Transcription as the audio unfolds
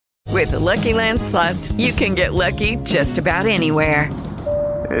With the Lucky Land Slots, you can get lucky just about anywhere.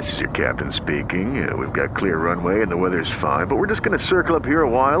 This is your captain speaking. We've got clear runway and the weather's fine, but we're just going to circle up here a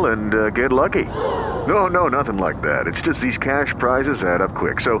while and get lucky. No, nothing like that. It's just these cash prizes add up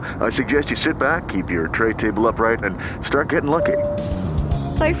quick. So I suggest you sit back, keep your tray table upright, and start getting lucky.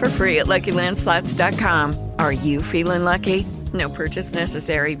 Play for free at LuckyLandSlots.com. Are you feeling lucky? No purchase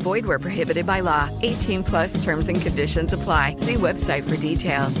necessary. Void where prohibited by law. 18 plus terms and conditions apply. See website for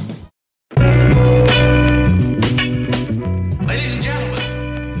details. Ladies and gentlemen.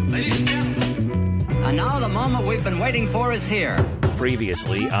 And now the moment we've been waiting for is here.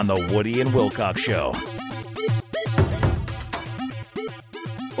 Previously on the Woody and Wilcox Show.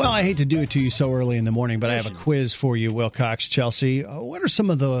 Well, I hate to do it to you so early in the morning, but I have a quiz for you, Wilcox, Chelsea. What are some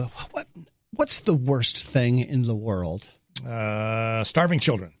of the what's the worst thing in the world? Starving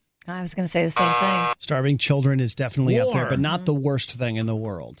children. I was going to say the same thing. Starving children is definitely up there, but not the worst thing in the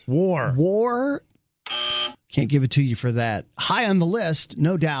world. War? Can't give it to you for that. High on the list,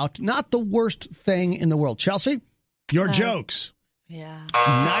 no doubt. Not the worst thing in the world. Chelsea? Your jokes. Yeah.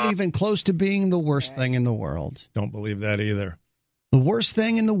 Not even close to being the worst thing in the world. Don't believe that either. The worst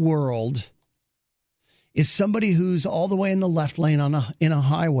thing in the world is somebody who's all the way in the left lane in a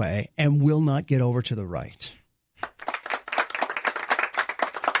highway and will not get over to the right.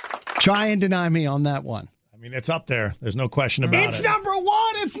 Try and deny me on that one. I mean, it's up there. There's no question about it. It's number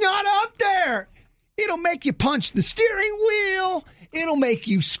one. It's not up there. It'll make you punch the steering wheel. It'll make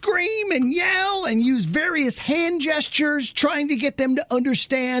you scream and yell and use various hand gestures trying to get them to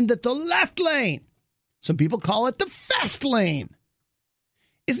understand that the left lane, some people call it the fast lane,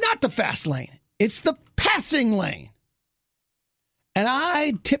 is not the fast lane. It's the passing lane. And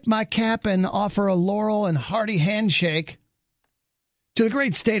I tip my cap and offer a laurel and hearty handshake to the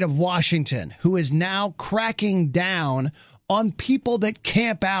great state of Washington, who is now cracking down on people that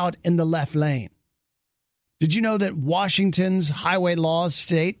camp out in the left lane. Did you know that Washington's highway laws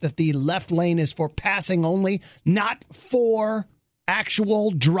state that the left lane is for passing only, not for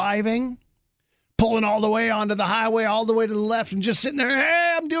actual driving? Pulling all the way onto the highway, all the way to the left, and just sitting there,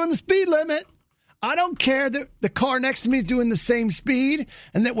 hey, I'm doing the speed limit. I don't care that the car next to me is doing the same speed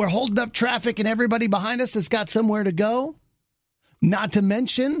and that we're holding up traffic and everybody behind us has got somewhere to go. Not to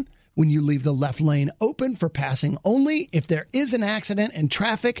mention, when you leave the left lane open for passing only, if there is an accident and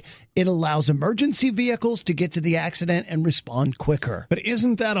traffic, it allows emergency vehicles to get to the accident and respond quicker. But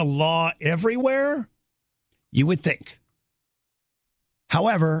isn't that a law everywhere? You would think.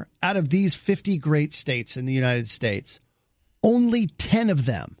 However, out of these 50 great states in the United States, only 10 of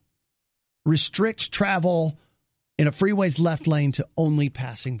them restrict travel in a freeway's left lane to only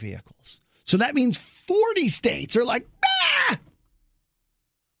passing vehicles. So that means 40 states are like,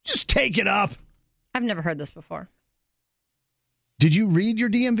 just take it up. I've never heard this before. Did you read your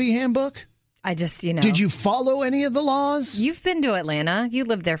DMV handbook? I just, Did you follow any of the laws? You've been to Atlanta. You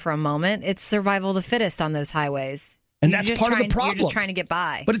lived there for a moment. It's survival of the fittest on those highways. And that's part of the problem. You're just trying to get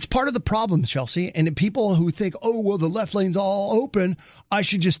by. But it's part of the problem, Chelsea. And the people who think, oh, well, the left lane's all open, I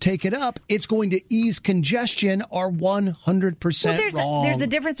should just take it up, it's going to ease congestion, are 100% wrong. There's a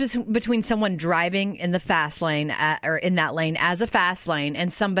difference between someone driving in the fast lane or in that lane as a fast lane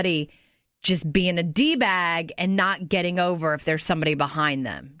and somebody just being a D-bag and not getting over if there's somebody behind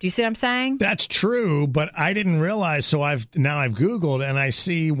them. Do you see what I'm saying? That's true, but I didn't realize, so I've Googled and I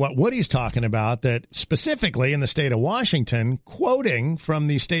see what Woody's talking about, that specifically in the state of Washington, quoting from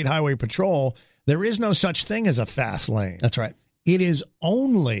the State Highway Patrol, there is no such thing as a fast lane. That's right. It is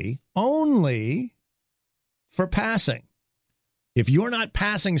only for passing. If you're not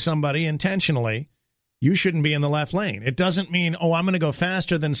passing somebody intentionally, you shouldn't be in the left lane. It doesn't mean, oh, I'm going to go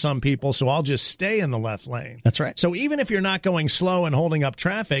faster than some people, so I'll just stay in the left lane. That's right. So even if you're not going slow and holding up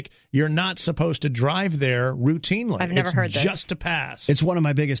traffic, you're not supposed to drive there routinely. I've never heard this. Just to pass. It's one of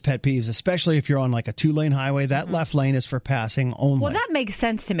my biggest pet peeves, especially if you're on like a 2-lane highway. That left lane is for passing only. Well, that makes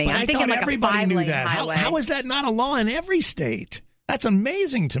sense to me. But I'm thinking like a 5-lane highway. How is that not a law in every state? That's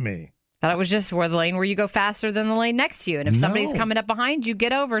amazing to me. Thought it was just where the lane where you go faster than the lane next to you. And if somebody's coming up behind you,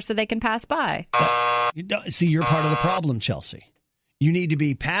 get over so they can pass by. See, you're part of the problem, Chelsea. You need to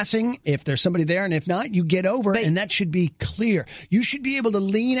be passing if there's somebody there, and if not, you get over, and that should be clear. You should be able to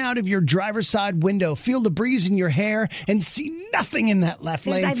lean out of your driver's side window, feel the breeze in your hair, and see nothing in that left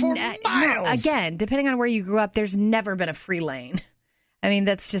lane for miles. No, again, depending on where you grew up, there's never been a free lane. I mean,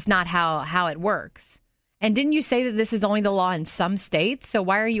 that's just not how it works. And didn't you say that this is only the law in some states? So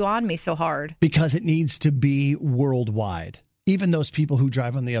why are you on me so hard? Because it needs to be worldwide, even those people who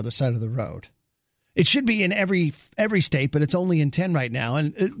drive on the other side of the road. It should be in every state, but it's only in 10 right now.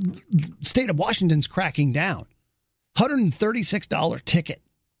 And the state of Washington's cracking down. $136 ticket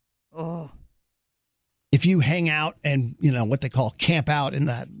Oh. If you hang out and, what they call camp out in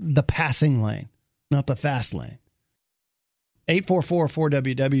the passing lane, not the fast lane.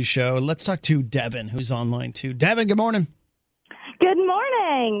 844-4WW show. Let's talk to Devin, who's online too. Devin, good morning. Good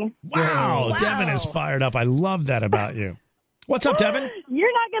morning. Wow. Devin is fired up. I love that about you. What's up, Devin?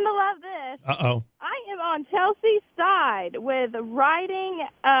 You're not going to love this. Uh-oh. I am on Chelsea's side with riding,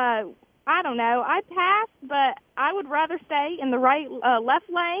 I don't know. I passed, but I would rather stay in the left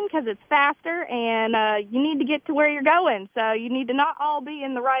lane because it's faster and you need to get to where you're going. So you need to not all be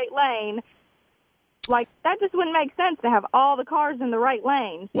in the right lane. Like, that just wouldn't make sense to have all the cars in the right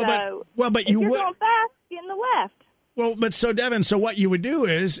lane. So but if you're going fast, get in the left. Well, but so, Devin, so what you would do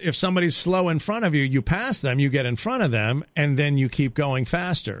is if somebody's slow in front of you, you pass them, you get in front of them, and then you keep going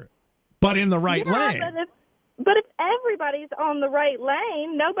faster, but in the right lane. But if everybody's on the right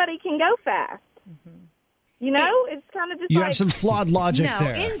lane, nobody can go fast. Mm-hmm. It's kind of just you have some flawed logic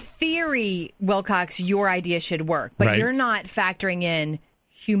there. In theory, Wilcox, your idea should work, but you're not factoring in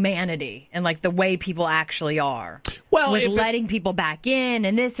humanity and like the way people actually are. Well, with letting people back in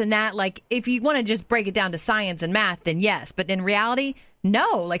and this and that. Like, if you want to just break it down to science and math, then yes. But in reality,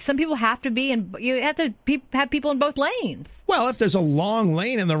 no. Like, some people have to be, and you have to have people in both lanes. Well, if there's a long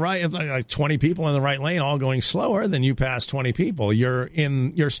lane in the right, like 20 people in the right lane, all going slower, then you pass 20 people.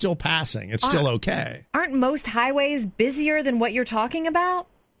 You're still passing. It's still okay. Aren't most highways busier than what you're talking about?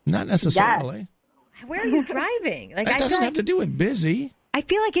 Not necessarily. Yes. Where are you driving? Like, it doesn't have to do with busy. I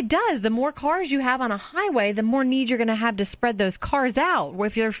feel like it does. The more cars you have on a highway, the more need you're going to have to spread those cars out.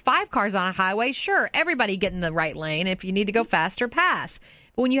 If there's 5 cars on a highway, sure, everybody get in the right lane. If you need to go faster, pass.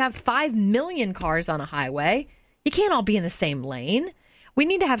 But when you have 5 million cars on a highway, you can't all be in the same lane. We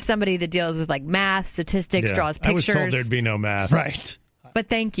need to have somebody that deals with like math, statistics, draws pictures. I was told there'd be no math. Right. But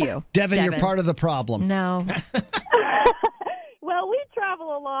thank you. Devin, you're part of the problem. No. Well, we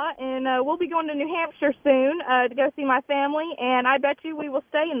travel a lot, and we'll be going to New Hampshire soon to go see my family, and I bet you we will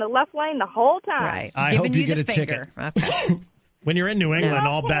stay in the left lane the whole time. Right. I hope you get a ticket. Okay. When you're in New England,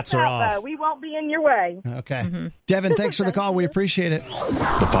 all bets are off. We won't be in your way. Okay. Mm-hmm. Devin, thanks for the call. We appreciate it.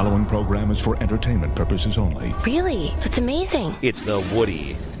 The following program is for entertainment purposes only. Really? That's amazing. It's the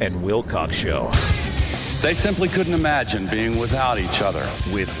Woody and Wilcox Show. They simply couldn't imagine being without each other.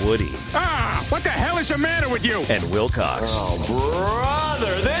 With Woody. What the hell is the matter with you? And Wilcox. Oh,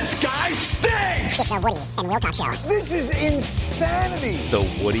 brother, this guy stinks! It's the Woody and Wilcox Show. This is insanity! The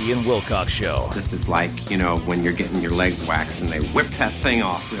Woody and Wilcox Show. This is like, when you're getting your legs waxed and they whip that thing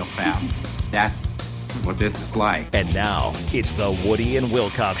off real fast. That's what this is like. And now, it's the Woody and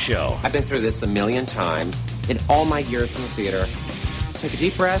Wilcox Show. I've been through this a million times in all my years in the theater. Take a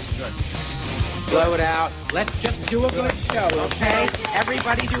deep breath. Blow it out. Let's just do a good show, okay?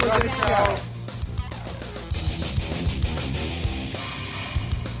 Everybody do a good show.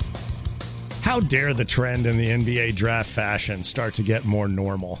 How dare the trend in the NBA draft fashion start to get more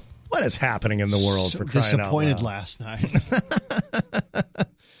normal? What is happening in the world for crying out loud? Disappointed last night.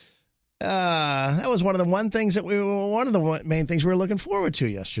 That was one of the main things we were looking forward to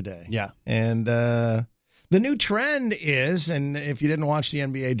yesterday. Yeah. And the new trend is, and if you didn't watch the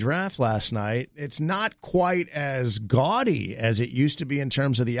NBA draft last night, it's not quite as gaudy as it used to be in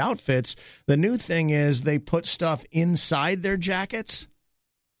terms of the outfits. The new thing is they put stuff inside their jackets.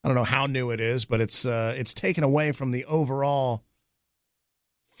 I don't know how new it is, but it's taken away from the overall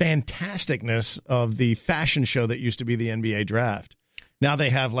fantasticness of the fashion show that used to be the NBA draft. Now they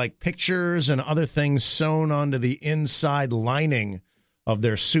have like pictures and other things sewn onto the inside lining of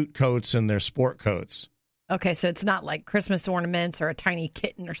their suit coats and their sport coats. Okay, so it's not like Christmas ornaments or a tiny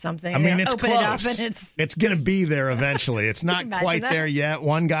kitten or something. I mean, it's open close. It up and it's going to be there eventually. It's not quite there yet.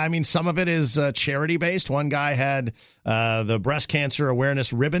 One guy, some of it is charity-based. One guy had the breast cancer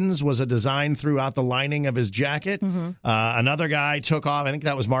awareness ribbons was a design throughout the lining of his jacket. Mm-hmm. Another guy took off, I think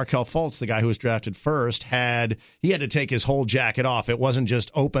that was Markelle Fultz, the guy who was drafted first, he had to take his whole jacket off. It wasn't just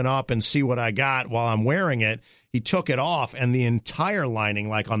open up and see what I got while I'm wearing it. He took it off, and the entire lining,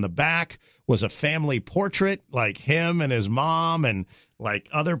 like on the back, was a family portrait, like him and his mom and like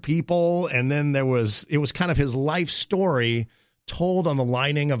other people. And then it was kind of his life story told on the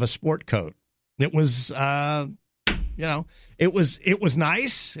lining of a sport coat. It was, it was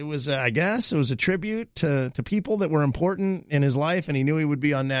nice. It was, I guess, it was a tribute to people that were important in his life, and he knew he would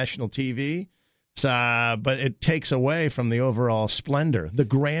be on national TV. But it takes away from the overall splendor, the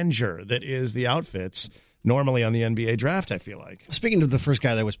grandeur that is the outfits normally on the NBA draft, I feel like. Speaking of the first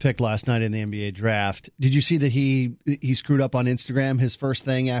guy that was picked last night in the NBA draft, did you see that he screwed up on Instagram his first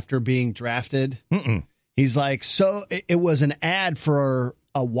thing after being drafted? Mm-mm. He's like, so it was an ad for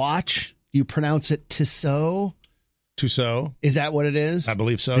a watch. You pronounce it Tissot. Tussaud. Is that what it is? I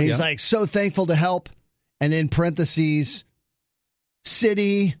believe so, And he's yeah. like, so thankful to help. And in parentheses,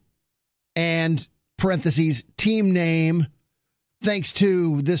 city and parentheses, team name. Thanks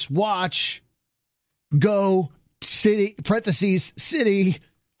to this watch, go city, parentheses, city,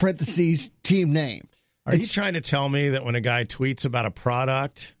 parentheses, team name. Are you trying to tell me that when a guy tweets about a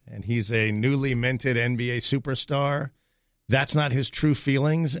product and he's a newly minted NBA superstar, that's not his true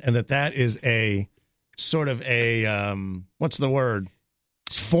feelings, and that is a sort of a, what's the word?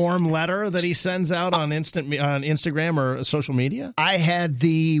 Form letter that he sends out on Instagram or social media? I had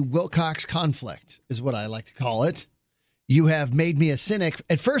the Wilcox conflict, is what I like to call it. You have made me a cynic.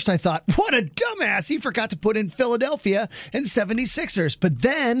 At first, I thought, what a dumbass. He forgot to put in Philadelphia and 76ers. But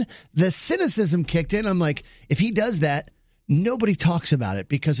then the cynicism kicked in. I'm like, if he does that, nobody talks about it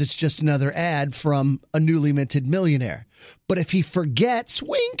because it's just another ad from a newly minted millionaire. But if he forgets,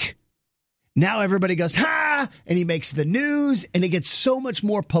 wink, now everybody goes, ha, and he makes the news, and it gets so much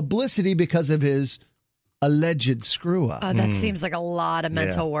more publicity because of his alleged screw-up. Oh, that seems like a lot of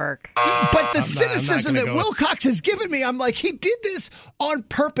mental work. But the cynicism that Wilcox has given me, I'm like, he did this on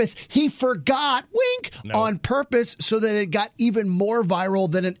purpose. He forgot, wink, on purpose so that it got even more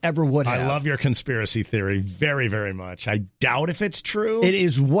viral than it ever would have. I love your conspiracy theory very, very much. I doubt if it's true. It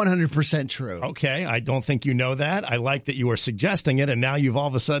is 100% true. Okay, I don't think you know that. I like that you are suggesting it, and now you've all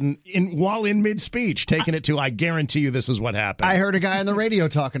of a sudden, while in mid-speech, taken it to, I guarantee you this is what happened. I heard a guy on the radio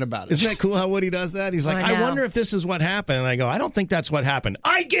talking about it. Isn't that cool how Woody does that? He's like, I wonder if this is what happened. And I go, I don't think that's what happened.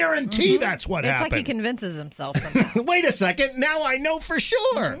 I guarantee that's what happened. It's like he convinces himself somehow. Wait a second. Now I know for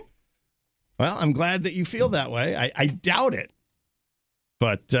sure. Well, I'm glad that you feel that way. I doubt it.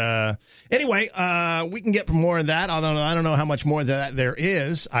 But anyway, we can get more of that, although I don't know how much more of that there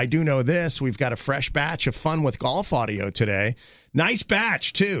is. I do know this. We've got a fresh batch of Fun with Golf audio today. Nice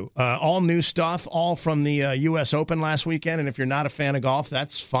batch, too. All new stuff, all from the U.S. Open last weekend. And if you're not a fan of golf,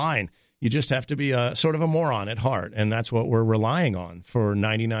 that's fine. You just have to be sort of a moron at heart, and that's what we're relying on for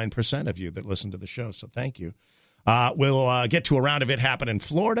 99% of you that listen to the show, so thank you. We'll get to a round of it happen in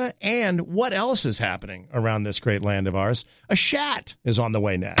Florida, and what else is happening around this great land of ours? A Shat is on the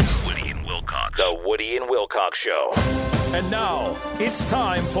way next. Woody and Wilcox. The Woody and Wilcox Show. And now, it's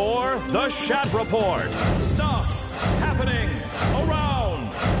time for the Shat Report. Stuff happening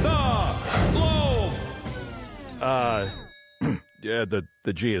around the globe. Yeah, the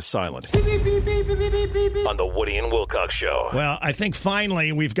G is silent. On the Woody and Wilcox Show. Well, I think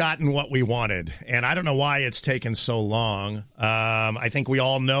finally we've gotten what we wanted, and I don't know why it's taken so long. I think we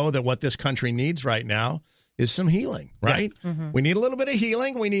all know that what this country needs right now is some healing, right? Yeah. Mm-hmm. We need a little bit of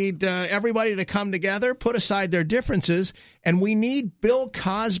healing. We need everybody to come together, put aside their differences, and we need Bill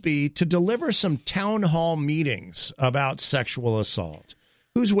Cosby to deliver some town hall meetings about sexual assault.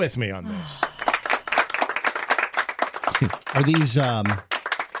 Who's with me on this? Are these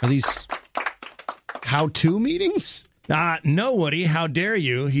how-to meetings? No, Woody. How dare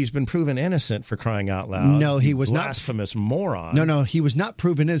you? He's been proven innocent for crying out loud. No, he was not. Blasphemous moron. No, he was not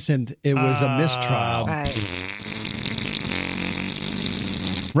proven innocent. It was a mistrial.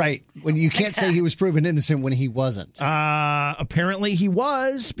 Right. When you can't say he was proven innocent when he wasn't. Apparently he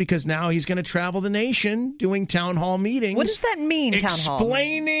was, because now he's going to travel the nation doing town hall meetings. What does that mean, town hall?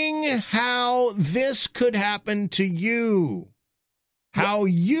 Explaining how this could happen to you. How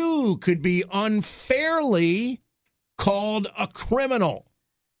you could be unfairly called a criminal.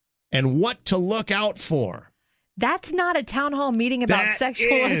 And what to look out for. That's not a town hall meeting about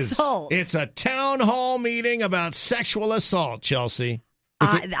sexual assault. It's a town hall meeting about sexual assault, Chelsea.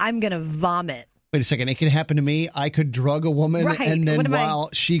 I'm going to vomit. Wait a second. It could happen to me. I could drug a woman, right. And then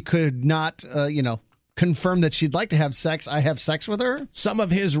while she could not, confirm that she'd like to have sex, I have sex with her? Some of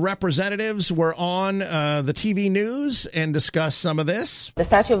his representatives were on the TV news and discussed some of this. The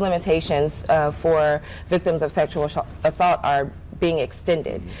statute of limitations for victims of sexual assault are being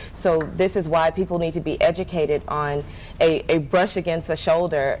extended. So this is why people need to be educated on a brush against the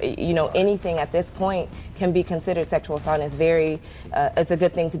shoulder. Anything at this point can be considered sexual assault. And it's a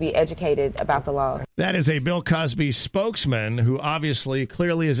good thing to be educated about the law. That is a Bill Cosby spokesman who obviously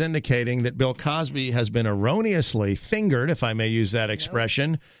clearly is indicating that Bill Cosby has been erroneously fingered, if I may use that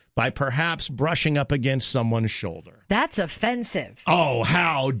expression, by perhaps brushing up against someone's shoulder. That's offensive. Oh,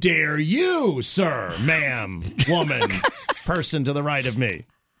 how dare you, sir, ma'am, woman, person to the right of me.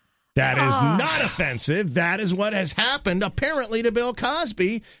 That is not offensive. That is what has happened, apparently, to Bill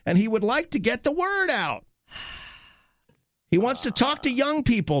Cosby, and he would like to get the word out. He wants to talk to young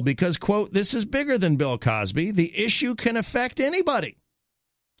people because, quote, this is bigger than Bill Cosby. The issue can affect anybody,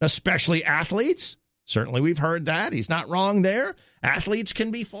 especially athletes, Certainly we've heard that. He's not wrong there. Athletes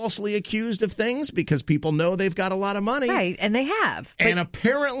can be falsely accused of things because people know they've got a lot of money. Right, and they have. And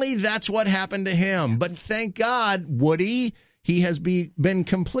apparently that's what happened to him. But thank God, Woody, he has been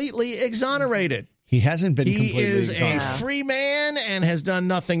completely exonerated. He hasn't been completely exonerated. He is a free man and has done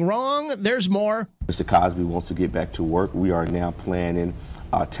nothing wrong. There's more. Mr. Cosby wants to get back to work. We are now planning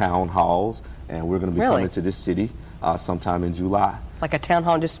town halls, and we're going to be coming to this city sometime in July. Like a town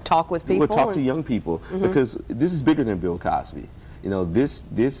hall, just talk with people? We'll talk to young people because this is bigger than Bill Cosby. You know, this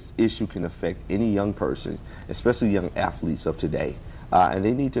issue can affect any young person, especially young athletes of today, and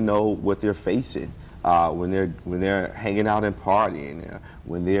they need to know what they're facing when they're hanging out and partying,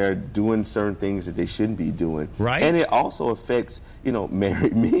 when they're doing certain things that they shouldn't be doing. Right. And it also affects,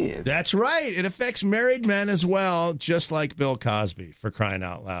 married men. That's right. It affects married men as well, just like Bill Cosby, for crying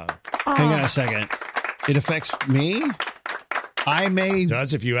out loud. Hang on a second. It affects me? It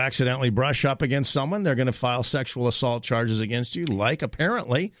does. If you accidentally brush up against someone, they're going to file sexual assault charges against you, like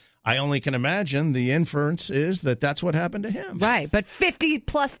apparently, I only can imagine the inference is that that's what happened to him. Right, but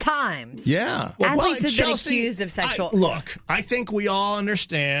 50-plus times. Yeah. Athletes have been accused of sexual... Look, I think we all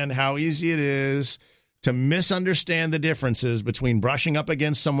understand how easy it is to misunderstand the differences between brushing up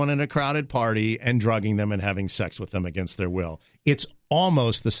against someone in a crowded party and drugging them and having sex with them against their will. It's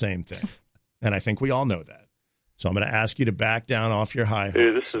almost the same thing, and I think we all know that. So I'm going to ask you to back down off your high horse. Hey,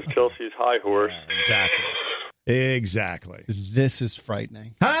 this is Kelsey's high horse. Exactly. This is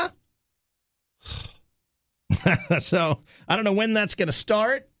frightening. Huh? So I don't know when that's going to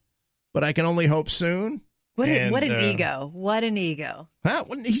start, but I can only hope soon. What an ego. What an ego. Huh?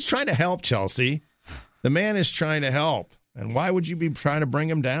 He's trying to help, Chelsea. The man is trying to help. And why would you be trying to bring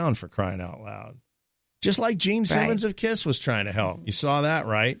him down, for crying out loud? Just like Gene Simmons of Kiss was trying to help. You saw that,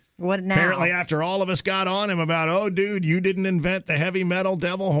 right? What now? Apparently, after all of us got on him about, oh, dude, you didn't invent the heavy metal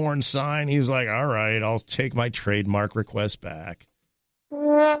devil horn sign, he was like, all right, I'll take my trademark request back. He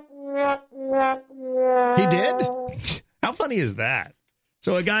did? How funny is that?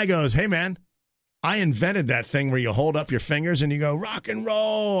 So a guy goes, hey, man, I invented that thing where you hold up your fingers and you go, rock and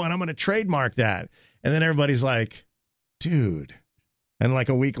roll, and I'm going to trademark that. And then everybody's like, dude. And like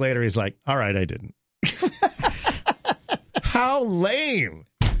a week later, he's like, all right, I didn't. How lame.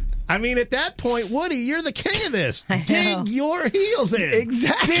 I mean, at that point, Woody, you're the king of this. Dig your heels in.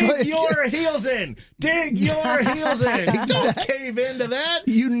 Exactly. Dig your heels in. Dig your heels in. Don't cave into that.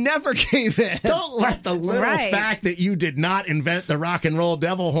 You never cave in. Don't let the little fact that you did not invent the rock and roll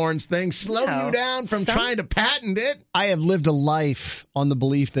devil horns thing slow you down from trying to patent it. I have lived a life on the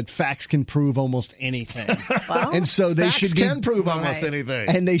belief that facts can prove almost anything. Well, and so they should can prove almost anything.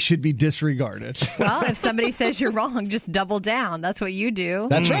 And they should be disregarded. Well, if somebody says you're wrong, just double down. That's what you do.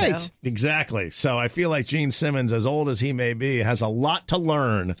 That's right. Exactly. So I feel like Gene Simmons, as old as he may be, has a lot to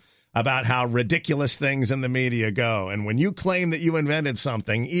learn about how ridiculous things in the media go. And when you claim that you invented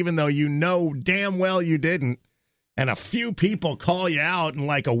something, even though you know damn well you didn't, and a few people call you out in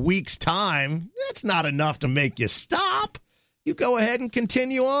like a week's time, that's not enough to make you stop. You go ahead and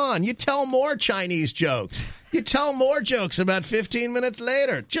continue on. You tell more Chinese jokes. You tell more jokes about 15 minutes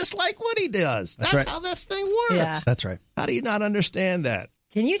later, just like Woody does. That's how this thing works. Yeah. That's right. How do you not understand that?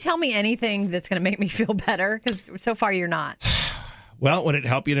 Can you tell me anything that's going to make me feel better? Because so far you're not. Well, would it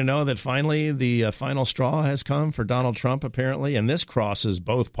help you to know that finally the final straw has come for Donald Trump, apparently? And this crosses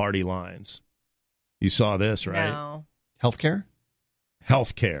both party lines. You saw this, right? No. Healthcare?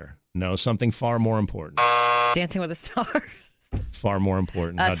 Healthcare. No, something far more important. Dancing with the Stars. Far more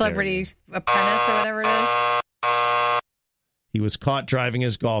important. Celebrity Apprentice or whatever it is. He was caught driving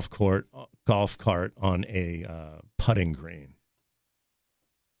his golf cart on a putting green.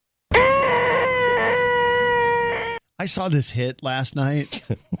 I saw this hit last night,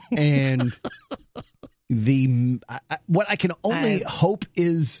 and what I can only hope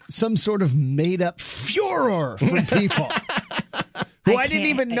is some sort of made-up furor from people who I didn't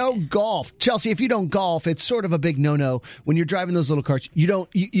even know golf. Chelsea, if you don't golf, it's sort of a big no-no when you're driving those little carts. You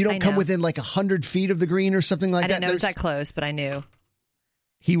don't come within like 100 feet of the green or something like that. I didn't know it was that close, but I knew.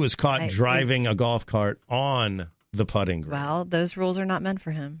 He was caught driving a golf cart on the putting green. Well, those rules are not meant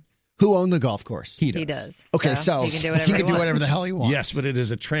for him. Who owned the golf course? He does. He does. Okay, so he can do whatever the hell he wants. Yes, but it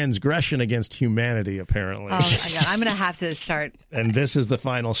is a transgression against humanity, apparently. Oh, my God. I'm going to have to start. And this is the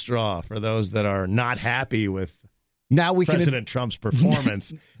final straw for those that are not happy with President Trump's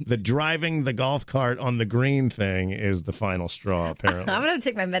performance. The driving the golf cart on the green thing is the final straw, apparently. I'm going to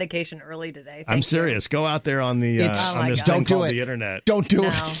take my medication early today. I'm serious. Go out there on the on this thing called the internet. Don't do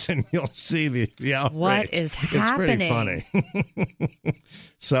it. And you'll see the outrage. What is happening? It's pretty funny.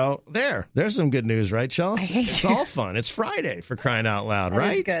 So there's some good news, right, Chelsea? I hate It's all fun. It's Friday, for crying out loud,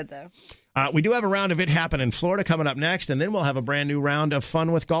 right? It's good, though. We do have a round of It Happened in Florida coming up next, and then we'll have a brand new round of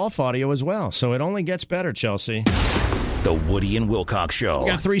Fun with Golf audio as well. So it only gets better, Chelsea. The Woody and Wilcox Show.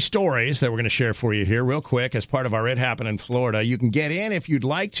 We got 3 stories that we're going to share for you here real quick as part of our It Happened in Florida. You can get in if you'd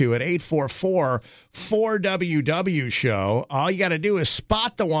like to at 844-4WW Show. All you got to do is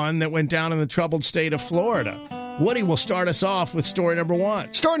spot the one that went down in the troubled state of Florida. Woody will start us off with story number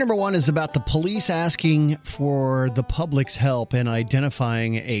 1. Story number 1 is about the police asking for the public's help in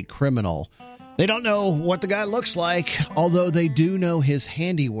identifying a criminal. They don't know what the guy looks like, although they do know his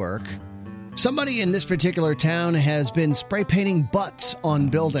handiwork. Somebody in this particular town has been spray painting butts on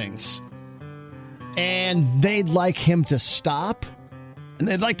buildings, and they'd like him to stop, and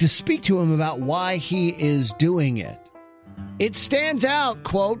they'd like to speak to him about why he is doing it. It stands out,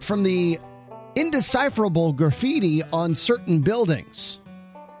 quote, from the indecipherable graffiti on certain buildings.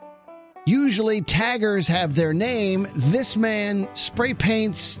 Usually taggers have their name. This man spray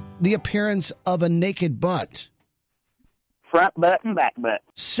paints the appearance of a naked butt. Front butt and back butt.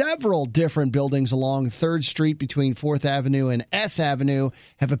 Several different buildings along 3rd Street between 4th Avenue and S Avenue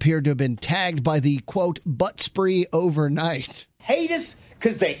have appeared to have been tagged by the, quote, butt spree overnight. Hate us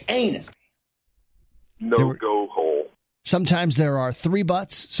because they ain't us. No go hole. Sometimes there are 3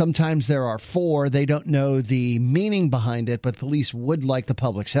 butts. Sometimes there are 4. They don't know the meaning behind it, but police would like the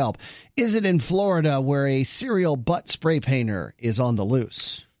public's help. Is it in Florida where a serial butt spray painter is on the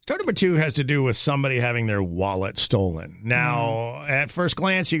loose? Story number 2 has to do with somebody having their wallet stolen. Now, at first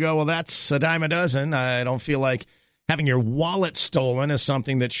glance, you go, well, that's a dime a dozen. I don't feel like having your wallet stolen is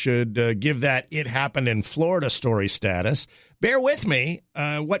something that should give that It Happened in Florida story status. Bear with me.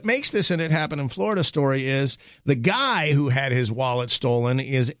 What makes this an It Happened in Florida story is the guy who had his wallet stolen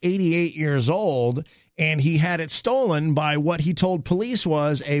is 88 years old, and he had it stolen by what he told police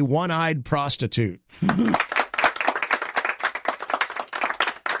was a one-eyed prostitute.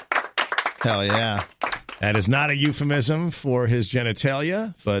 Hell yeah. That is not a euphemism for his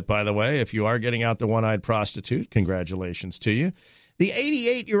genitalia. But by the way, if you are getting out the one-eyed prostitute, congratulations to you. The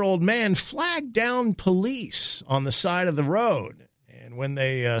 88-year-old man flagged down police on the side of the road. And when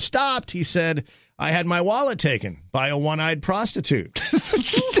they stopped, he said, I had my wallet taken by a one-eyed prostitute.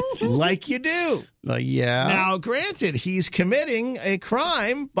 Like you do. Yeah. Now, granted, he's committing a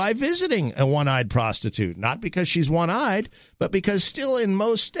crime by visiting a one-eyed prostitute. Not because she's one-eyed, but because still in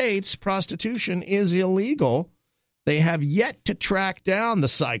most states, prostitution is illegal. They have yet to track down the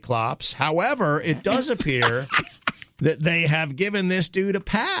Cyclops. However, it does appear that they have given this dude a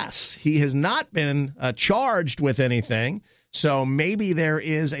pass. He has not been charged with anything. So maybe there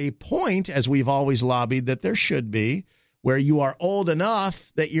is a point, as we've always lobbied that there should be, where you are old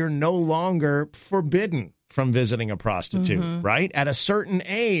enough that you're no longer forbidden from visiting a prostitute, right? At a certain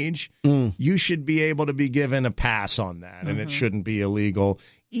age, you should be able to be given a pass on that, and it shouldn't be illegal,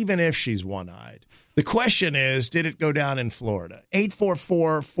 even if she's one-eyed. The question is, did it go down in Florida?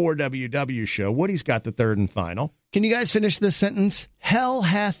 844-4WW Show. Woody's got the 3rd and final. Can you guys finish this sentence? Hell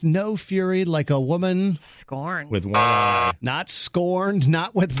hath no fury like a woman scorned with one eye. Not scorned,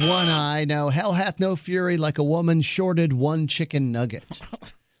 not with one eye. No, hell hath no fury like a woman shorted one chicken nugget.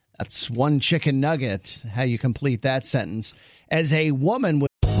 That's one chicken nugget, how you complete that sentence. As a woman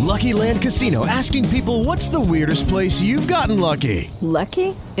with Lucky Land Casino, asking people, what's the weirdest place you've gotten lucky?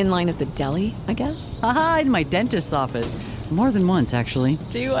 Lucky? In line at the deli, I guess? Aha, in my dentist's office. More than once, actually.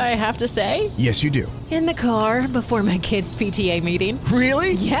 Do I have to say? Yes, you do. In the car before my kids' PTA meeting.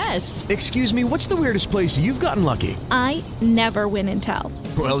 Really? Yes. Excuse me, what's the weirdest place you've gotten lucky? I never win and tell.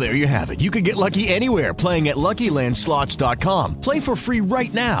 Well, there you have it. You can get lucky anywhere, playing at LuckyLandSlots.com. Play for free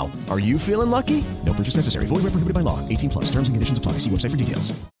right now. Are you feeling lucky? No purchase necessary. Void where prohibited by law. 18+. Terms and conditions apply. See website for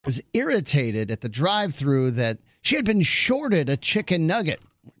details. Was irritated at the drive-thru that she had been shorted a chicken nugget.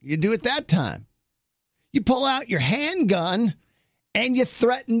 You do it that time. You pull out your handgun and you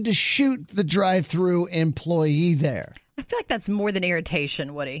threaten to shoot the drive-thru employee there. I feel like that's more than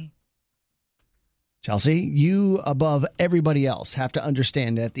irritation, Woody. Chelsea, you, above everybody else, have to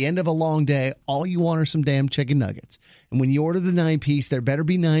understand that at the end of a long day, all you want are some damn chicken nuggets. And when you order the 9-piece, there better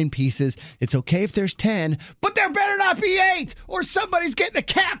be 9 pieces. It's okay if there's 10, but there better not be 8, or somebody's getting a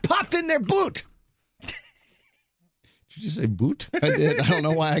cat popped in their boot. Did you just say boot? I did. I don't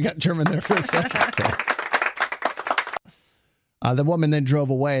know why I got German there for a second. The woman then drove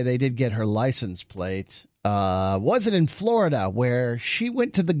away. They did get her license plate. Was it in Florida where she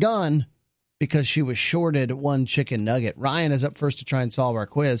went to the gun because she was shorted one chicken nugget? Ryan is up first to try and solve our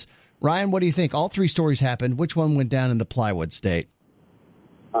quiz. Ryan, what do you think? All 3 stories happened. Which one went down in the plywood state?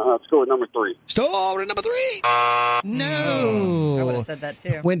 Let's go with number 3. Story number 3. No. I would have said that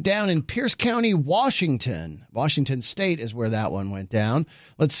too. Went down in Pierce County, Washington. Washington State is where that one went down.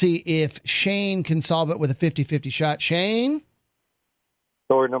 Let's see if Shane can solve it with a 50-50 shot. Shane?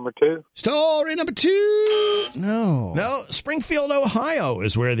 Story number 2. Story number 2. No, Springfield, Ohio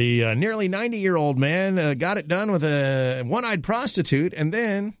is where the nearly 90-year-old man got it done with a one-eyed prostitute, and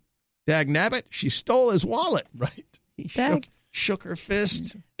then, dagnabbit, she stole his wallet. Right. He shook her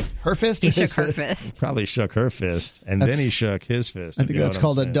fist. Her fist? He shook her fist. Probably shook her fist, and then he shook his fist. I think that's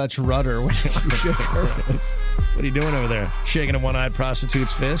called a Dutch rudder when you shook her fist. What are you doing over there? Shaking a one-eyed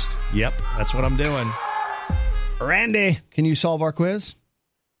prostitute's fist? Yep, that's what I'm doing. Randy, can you solve our quiz?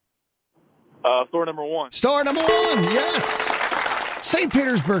 Story number 1. Story number 1, yes. St.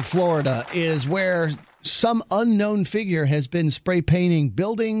 Petersburg, Florida is where some unknown figure has been spray painting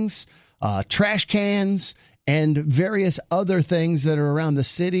buildings, trash cans, and various other things that are around the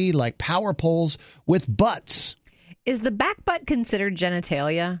city, like power poles, with butts. Is the back butt considered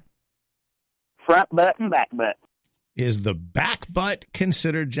genitalia? Front butt and back butt. Is the back butt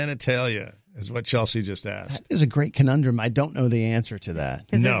considered genitalia? Is what Chelsea just asked. That is a great conundrum. I don't know the answer to that.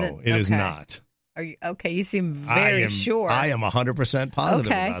 No, it is not. Are you okay? You seem very sure. I am 100%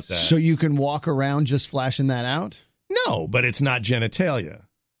 positive about that. So you can walk around just flashing that out? No, but it's not genitalia.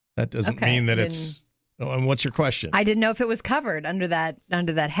 That doesn't mean that it's. Oh, and what's your question? I didn't know if it was covered under that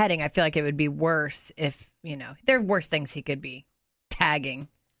heading. I feel like it would be worse if, there are worse things he could be tagging.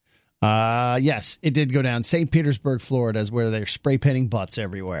 Yes, it did go down. St. Petersburg, Florida is where they're spray painting butts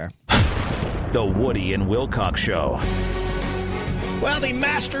everywhere. The Woody and Wilcox Show. Well, the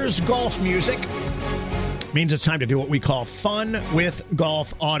Masters golf music means it's time to do what we call fun with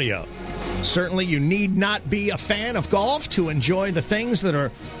golf audio. Certainly, you need not be a fan of golf to enjoy the things that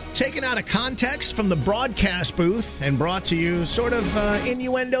are taken out of context from the broadcast booth and brought to you sort of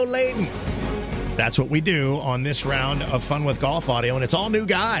innuendo-laden. That's what we do on this round of Fun with Golf audio, and it's all new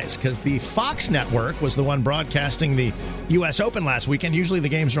guys because the Fox network was the one broadcasting the U.S. Open last weekend. Usually the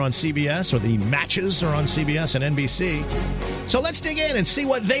games are on CBS or the matches are on CBS and NBC. So let's dig in and see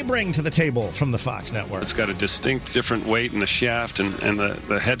what they bring to the table from the Fox network. It's got a distinct different weight in the shaft and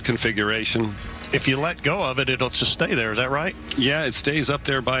the head configuration. If you let go of it, it'll just stay there. Is that right? Yeah, it stays up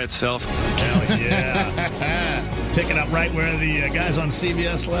there by itself. Hell yeah. Picking up right where the guys on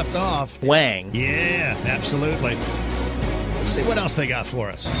CBS left off. Wang. Yeah, absolutely. Let's see what else they got for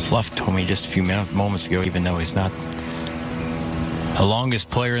us. Fluff told me just a few moments ago, even though he's not the longest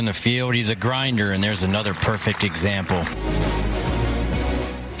player in the field, he's a grinder, and there's another perfect example.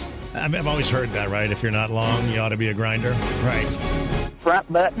 I've always heard that, right? If you're not long, you ought to be a grinder. Right.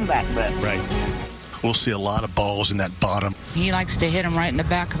 Front butt and back butt. Right. We'll see a lot of balls in that bottom. He likes to hit them right in the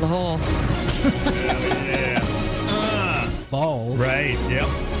back of the hole. Balls. Right, yep.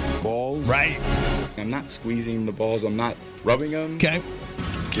 Balls. Right. I'm not squeezing the balls. I'm not rubbing them. Okay.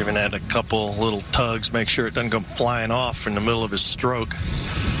 Giving that a couple little tugs, make sure it doesn't go flying off in the middle of his stroke.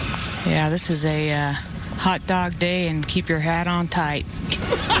 Yeah, this is a hot dog day, and keep your hat on tight.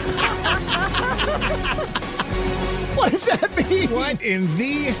 What does that mean? What in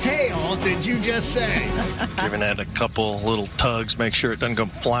the hell did you just say? Giving that a couple little tugs, make sure it doesn't go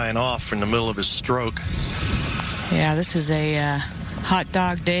flying off in the middle of his stroke. Yeah, this is a hot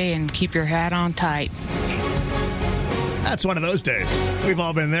dog day, and keep your hat on tight. That's one of those days. We've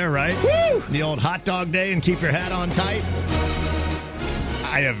all been there, right? Woo! The old hot dog day and keep your hat on tight.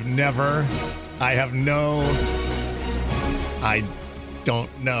 I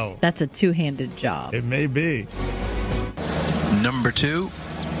don't know. That's a two-handed job. It may be. Number 2.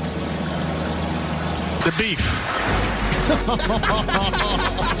 The beef.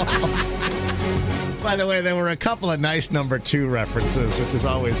 By the way, there were a couple of nice number 2 references, which is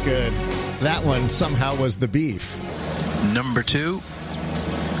always good. That one somehow was the beef. Number 2.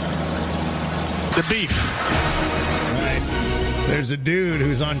 The beef. Right. There's a dude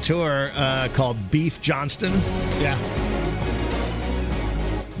who's on tour called Beef Johnston. Yeah.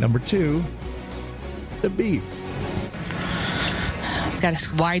 Number 2, the beef. Got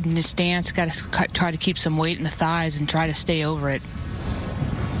to widen his stance. Got to try to keep some weight in the thighs and try to stay over it.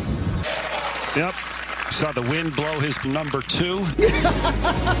 Yep. Saw the wind blow his number 2.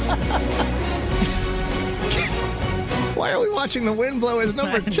 Why are we watching the wind blow his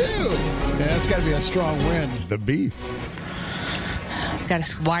number 2? Yeah, that's got to be a strong wind. The beef. Got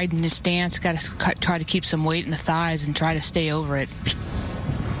to widen his stance. Got to try to keep some weight in the thighs and try to stay over it.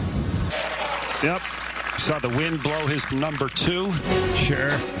 Yep. Saw the wind blow his number 2.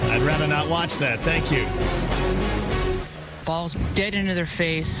 Sure. I'd rather not watch that. Thank you. Balls dead into their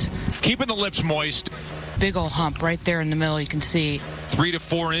face. Keeping the lips moist. big old hump right there in the middle. You can see 3 to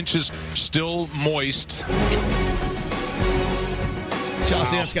 4 inches, still moist.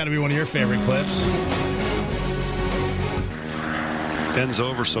 Chelsea, that's got to be one of your favorite clips. Bends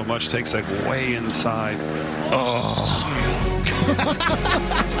over so much, takes that way inside. Oh.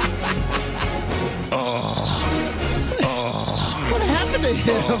 What happened to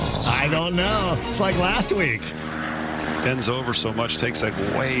him? I don't know. It's like last week. Bends over so much, takes that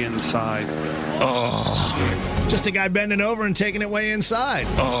way inside. Oh. Just a guy bending over and taking it way inside.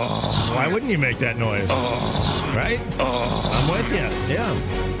 Oh. Why wouldn't you make that noise? Oh. Right? Oh. I'm with you. Yeah.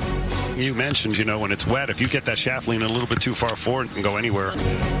 You mentioned, when it's wet, if you get that shaft lean a little bit too far forward, it can go anywhere.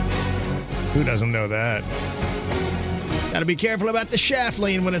 Who doesn't know that? Got to be careful about the shaft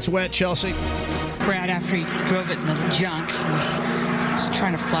lean when it's wet, Chelsea. Brad, after he drove it in the junk, he's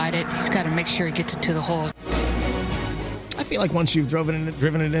trying to flat it. He's got to make sure he gets it to the hole. I feel like once you've driven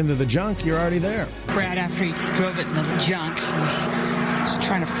it into the junk, you're already there. Brad, after he drove it in the junk, he's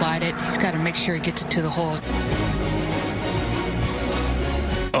trying to flat it. He's got to make sure he gets it to the hole.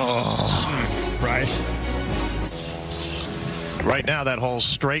 Oh, right. Right now, that hole's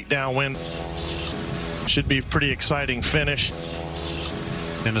straight downwind. Should be a pretty exciting finish.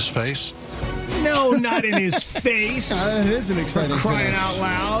 In his face? No, not in his face. It is an exciting For crying finish. out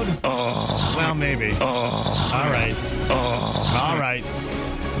loud. Oh. Well, maybe. Oh. All right. Oh. All right.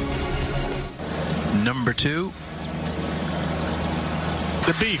 Number 2.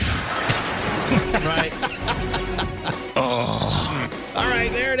 The beef. Right. Oh. All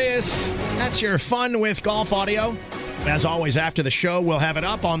right, there it is. That's your fun with golf audio. As always, after the show, we'll have it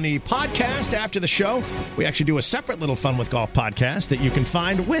up on the podcast after the show. We actually do a separate little Fun with Golf podcast that you can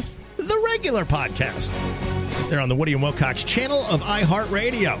find with the regular podcast. They're on the Woody and Wilcox channel of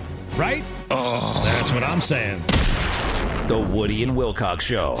iHeartRadio, right? Oh. That's what I'm saying. The Woody and Wilcox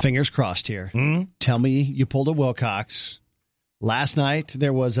Show. Fingers crossed here. Tell me you pulled a Wilcox. Last night,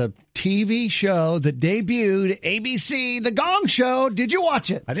 there was a TV show that debuted, ABC, The Gong Show. Did you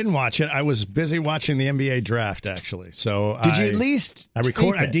watch it? I didn't watch it. I was busy watching the NBA draft, actually. So Did you at least I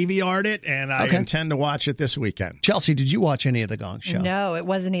DVR'd it, and I intend to watch it this weekend. Chelsea, did you watch any of The Gong Show? No, it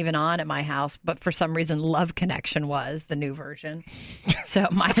wasn't even on at my house, but for some reason, Love Connection was the new version. So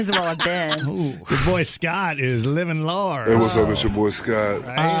it might as well have been. Your boy Scott is living large. Hey, what's up? It's your boy Scott.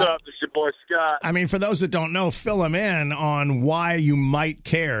 Right? What's up? It's your boy Scott. I mean, for those that don't know, fill them in on why you might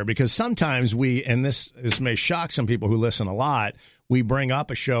care, because sometimes we, and this may shock some people who listen a lot, we bring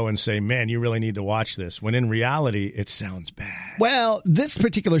up a show and say, man, you really need to watch this, when in reality, it sounds bad. Well, this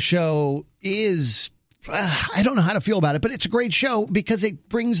particular show is, I don't know how to feel about it, but it's a great show because it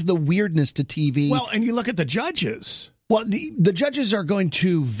brings the weirdness to TV. Well, and you look at the judges. Well, the judges are going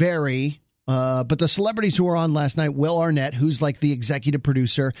to vary. But the celebrities who were on last night, Will Arnett, who's like the executive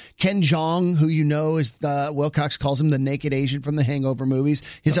producer, Ken Jeong, who you know is Wilcox calls him the naked Asian from the Hangover movies,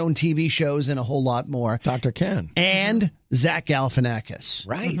 his own TV shows, and a whole lot more. Dr. Ken. And Zach Galifianakis.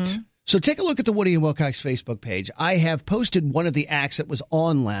 Right. Mm-hmm. So take a look at the Woody and Wilcox Facebook page. I have posted one of the acts that was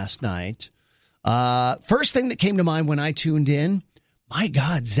on last night. First thing that came to mind when I tuned in, my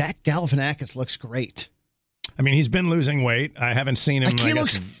God, Zach Galifianakis looks great. I mean, he's been losing weight. I haven't seen him. He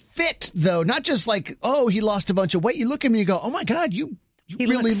looks fit, though. Not just like, oh, he lost a bunch of weight. You look at him and you go, oh, my God, you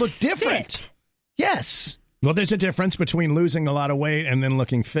really look different. Fit. Yes. Well, there's a difference between losing a lot of weight and then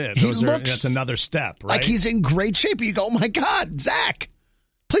looking fit. That's another step, right? Like he's in great shape. You go, oh, my God, Zach,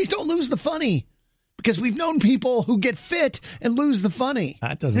 please don't lose the funny. Because we've known people who get fit and lose the funny.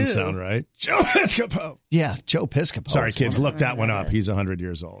 That doesn't sound right. Joe Piscopo. Yeah, Joe Piscopo. Sorry, kids, look that one up. He's 100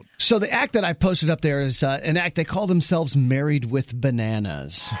 years old. So the act that I've posted up there is an act they call themselves Married with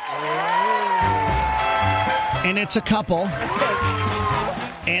Bananas. And it's a couple.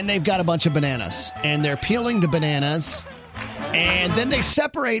 And they've got a bunch of bananas. And they're peeling the bananas. And then they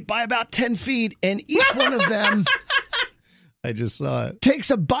separate by about 10 feet. And each one of them... I just saw it.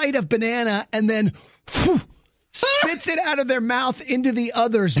 Takes a bite of banana and then spits it out of their mouth into the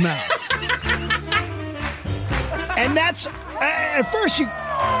other's mouth. And that's, at first,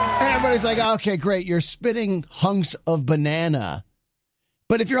 everybody's like, okay, great, you're spitting hunks of banana.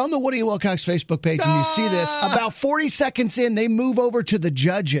 But if you're on the Woody and Wilcox Facebook page and you see this, about 40 seconds in, they move over to the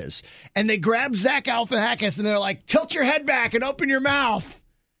judges. And they grab Zach Galifianakis and they're like, tilt your head back and open your mouth.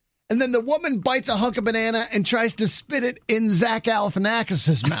 And then the woman bites a hunk of banana and tries to spit it in Zach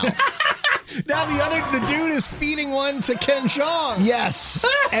Galifianakis' mouth. Now the dude is feeding one to Ken Jeong. Yes,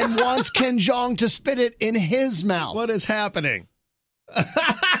 and wants Ken Jeong to spit it in his mouth. What is happening?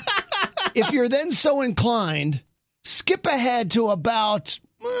 If you're then so inclined, Skip ahead to about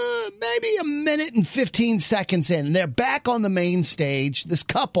maybe a minute and 15 seconds in. They're back on the main stage, this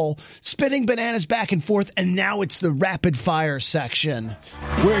couple spitting bananas back and forth, and now it's the rapid fire section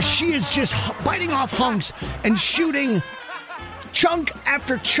where she is just biting off hunks and shooting chunk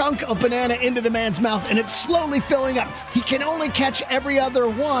after chunk of banana into the man's mouth, and it's slowly filling up. He can only catch every other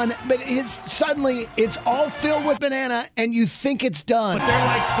one, but suddenly it's all filled with banana, and you think it's done. But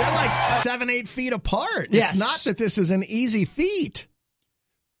they're like 7-8 feet apart. Yes. It's not that this is an easy feat.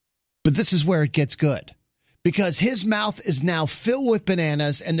 But this is where it gets good, because his mouth is now filled with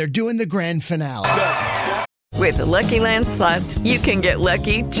bananas, and they're doing the grand finale. With the Lucky Land Slots, you can get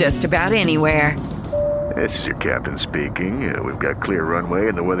lucky just about anywhere. This is your captain speaking. We've got clear runway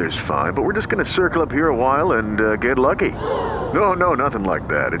and the weather's fine, but we're just going to circle up here a while and get lucky. No, nothing like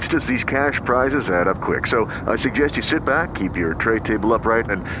that. It's just these cash prizes add up quick. So I suggest you sit back, keep your tray table upright,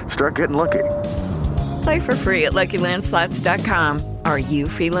 and start getting lucky. Play for free at LuckyLandSlots.com. Are you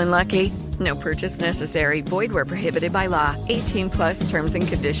feeling lucky? No purchase necessary. Void where prohibited by law. 18+ terms and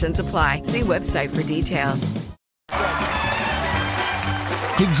conditions apply. See website for details.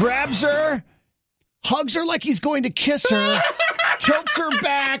 He grabs her, hugs her like he's going to kiss her, tilts her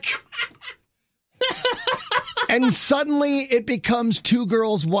back, and suddenly it becomes 2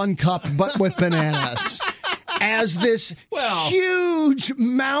 girls, 1 cup, but with bananas. As this huge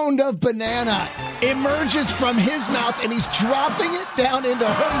mound of banana emerges from his mouth, and he's dropping it down into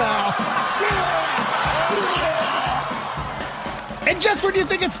her mouth. And just when you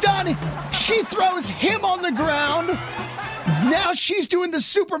think it's done, she throws him on the ground. Now she's doing the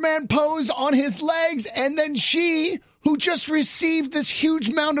Superman pose on his legs, and then she, who just received this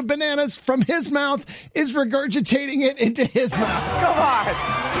huge mound of bananas from his mouth, is regurgitating it into his mouth. Come on.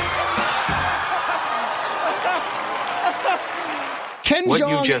 Ken What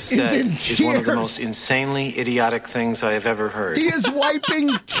Jeong you just said is one of the tears. most insanely idiotic things I have ever heard. He is wiping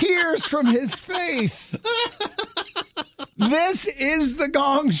tears from his face. This is the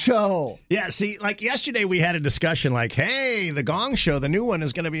Gong Show. Yeah, see, like yesterday we had a discussion like, hey, the Gong Show, the new one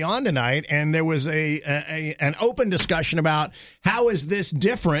is going to be on tonight, and there was an open discussion about how is this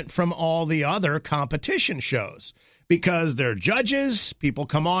different from all the other competition shows? Because they're judges, people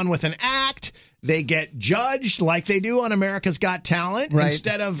come on with an act, they get judged like they do on America's Got Talent, right.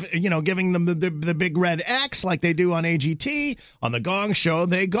 Instead of, giving them the big red X like they do on AGT. On the Gong Show,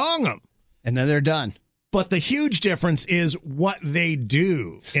 they gong them. And then they're done. But the huge difference is what they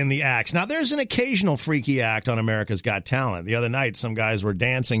do in the acts. Now, there's an occasional freaky act on America's Got Talent. The other night, some guys were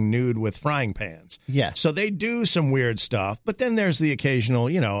dancing nude with frying pans. Yeah. So they do some weird stuff. But then there's the occasional,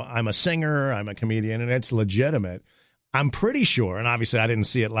 I'm a singer, I'm a comedian, and it's legitimate. I'm pretty sure, and obviously I didn't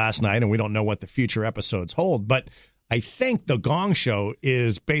see it last night, and we don't know what the future episodes hold, but I think the Gong Show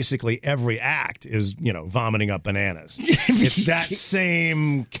is basically every act is, vomiting up bananas. It's that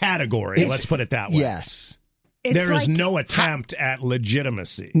same category, let's put it that way. Yes. There is no attempt at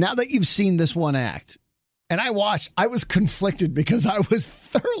legitimacy. Now that you've seen this one act, and I was conflicted because I was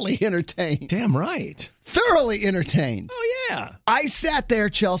thoroughly entertained. Damn right. Thoroughly entertained. Oh, yeah. I sat there,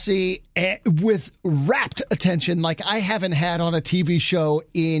 Chelsea, with rapt attention like I haven't had on a TV show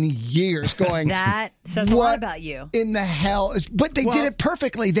in years going, that says a lot about you. In the hell? But they did it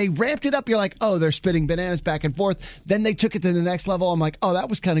perfectly. They ramped it up. You're like, oh, they're spitting bananas back and forth. Then they took it to the next level. I'm like, oh, that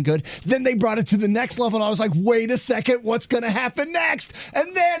was kind of good. Then they brought it to the next level, and I was like, wait a second, what's going to happen next?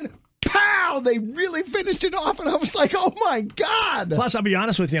 And then pow! They really finished it off, and I was like, oh, my God. Plus, I'll be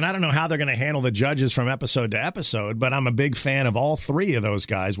honest with you, and I don't know how they're going to handle the judges from episode to episode, but I'm a big fan of all 3 of those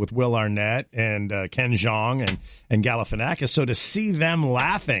guys with Will Arnett and Ken Jeong and Galifianakis. So to see them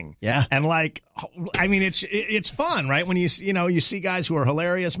laughing, and it's fun, right? When you see guys who are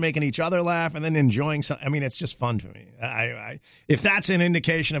hilarious making each other laugh and then enjoying something. I mean, it's just fun to me. If that's an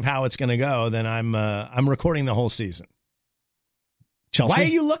indication of how it's going to go, then I'm recording the whole season. Chelsea? Why are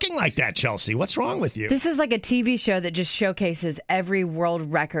you looking like that, Chelsea? What's wrong with you? This is like a TV show that just showcases every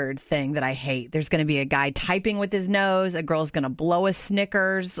world record thing that I hate. There's going to be a guy typing with his nose. A girl's going to blow a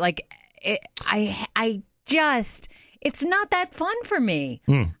Snickers. It's not that fun for me.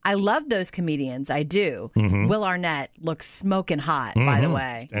 I love those comedians. I do. Mm-hmm. Will Arnett looks smoking hot, by the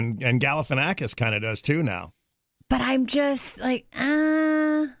way. And Galifianakis kind of does too now. But I'm just like,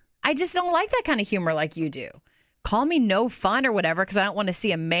 I just don't like that kind of humor like you do. Call me no fun or whatever, because I don't want to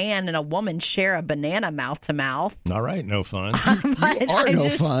see a man and a woman share a banana mouth to mouth. All right, no fun. You are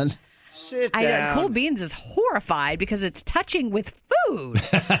no fun. Sit down. Cool Beans is horrified because it's touching with food.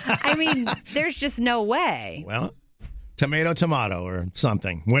 I mean, there's just no way. Well, tomato or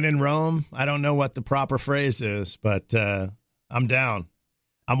something. When in Rome, I don't know what the proper phrase is, but I'm down.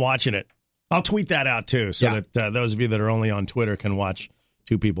 I'm watching it. I'll tweet that out, too, so that those of you that are only on Twitter can watch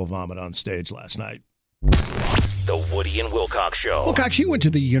two people vomit on stage last night. The Woody and Wilcox Show. Wilcox, you went to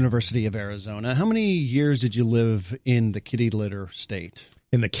the University of Arizona. How many years did you live in the kitty litter state?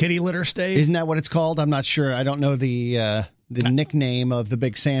 In the kitty litter state? Isn't that what it's called? I'm not sure. I don't know the nickname of the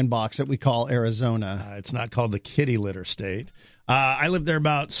big sandbox that we call Arizona. It's not called the kitty litter state. I lived there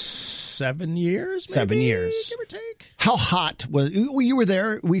about 7 years, maybe, 7 years. Give or take. How hot was you were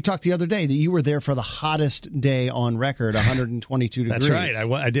there? We talked the other day that you were there for the hottest day on record, 122 degrees. That's right.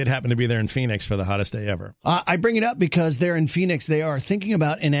 I did happen to be there in Phoenix for the hottest day ever. I bring it up because there in Phoenix, they are thinking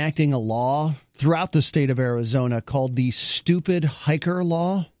about enacting a law throughout the state of Arizona called the Stupid Hiker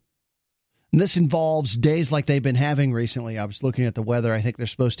Law. And this involves days like they've been having recently. I was looking at the weather. I think they're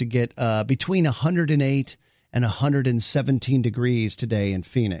supposed to get between 108 and 117 degrees today in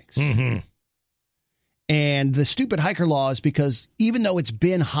Phoenix. Mm-hmm. And the stupid hiker law is because even though it's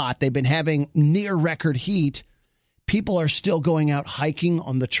been hot, they've been having near record heat, people are still going out hiking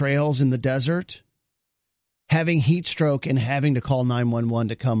on the trails in the desert, having heat stroke and having to call 911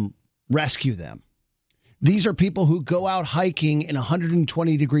 to come rescue them. These are people who go out hiking in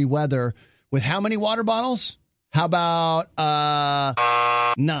 120 degree weather with how many water bottles? How about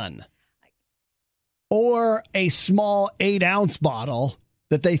none? Or a small 8-ounce bottle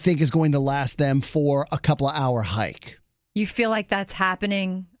that they think is going to last them for a couple of hour hike. You feel like that's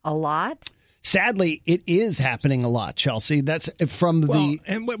happening a lot? Sadly, it is happening a lot, Chelsea. That's from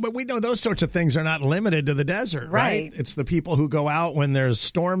but we know those sorts of things are not limited to the desert, right? It's the people who go out when there's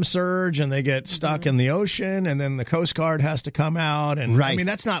storm surge and they get stuck in the ocean, and then the Coast Guard has to come out. And I mean,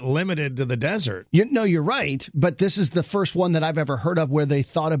 that's not limited to the desert. You're right. But this is the first one that I've ever heard of where they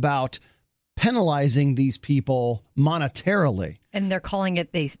thought about penalizing these people monetarily. And they're calling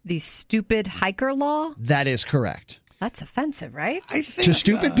it the stupid hiker law? That is correct. That's offensive, right? I think, to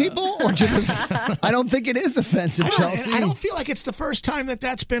stupid people? Or I don't think it is offensive, Chelsea. I don't feel like it's the first time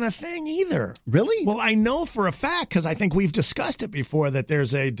that's been a thing either. Really? Well, I know for a fact, because I think we've discussed it before, that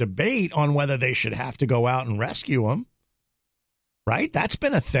there's a debate on whether they should have to go out and rescue them. Right? That's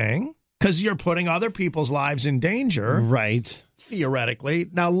been a thing. Because you're putting other people's lives in danger. Right. Theoretically.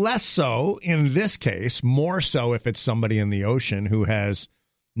 Now, less so in this case, more so if it's somebody in the ocean who has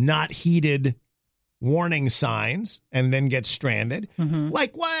not heeded warning signs and then gets stranded. Mm-hmm.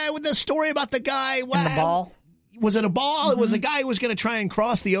 Like with the story about the guy. And the ball. Was it a ball? Mm-hmm. It was a guy who was going to try and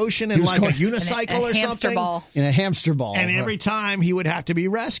cross the ocean in like a unicycle or something. Ball. In a hamster ball. And every time he would have to be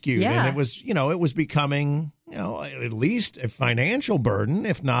rescued. Yeah. And it was becoming, at least a financial burden,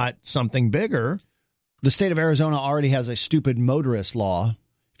 if not something bigger. The state of Arizona already has a stupid motorist law.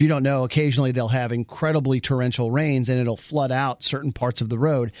 If you don't know, occasionally they'll have incredibly torrential rains and it'll flood out certain parts of the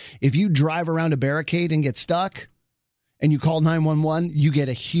road. If you drive around a barricade and get stuck and you call 911, you get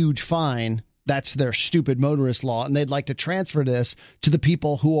a huge fine. That's their stupid motorist law, and they'd like to transfer this to the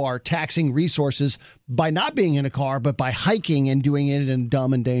people who are taxing resources by not being in a car, but by hiking and doing it in a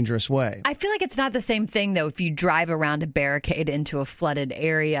dumb and dangerous way. I feel like it's not the same thing, though, if you drive around a barricade into a flooded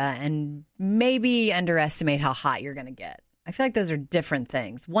area and maybe underestimate how hot you're going to get. I feel like those are different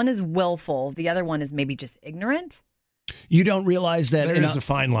things. One is willful. The other one is maybe just ignorant. You don't realize that there is a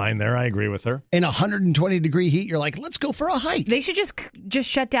fine line there. I agree with her. In 120 degree heat, you're like, let's go for a hike. They should just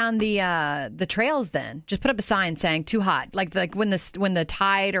shut down the trails then. Just put up a sign saying too hot. Like when the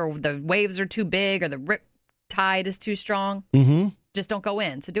tide or the waves are too big or the rip tide is too strong. Mm-hmm. Just don't go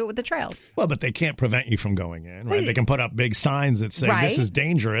in. So do it with the trails. Well, but they can't prevent you from going in, right? They can put up big signs that say this is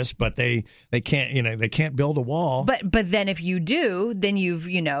dangerous, but they can't, they can't build a wall. But then if you do, then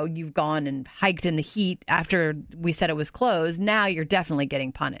you've gone and hiked in the heat after we said it was closed. Now you're definitely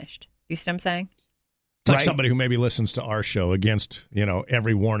getting punished. You see what I'm saying? It's like somebody who maybe listens to our show against,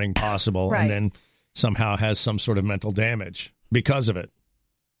 every warning possible and then somehow has some sort of mental damage because of it.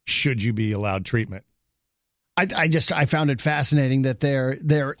 Should you be allowed treatment? I found it fascinating that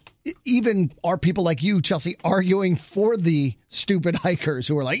there even are people like you, Chelsea, arguing for the stupid hikers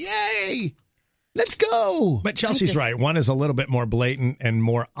who are like, yay, let's go. But Chelsea's right. One is a little bit more blatant and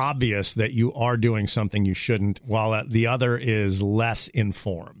more obvious that you are doing something you shouldn't, while the other is less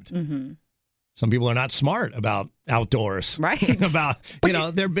informed. Mm-hmm. Some people are not smart about outdoors. Right.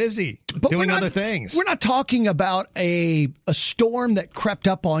 They're busy doing other things. We're not talking about a storm that crept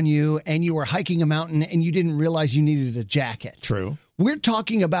up on you and you were hiking a mountain and you didn't realize you needed a jacket. True. We're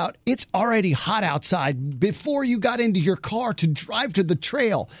talking about it's already hot outside before you got into your car to drive to the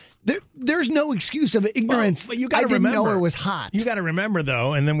trail. There's no excuse of ignorance. But you got to remember, remember, know it was hot. You got to remember,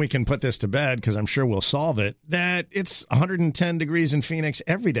 though, and then we can put this to bed because I'm sure we'll solve it, that it's 110 degrees in Phoenix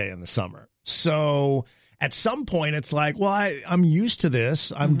every day in the summer. So at some point it's like, well, I'm used to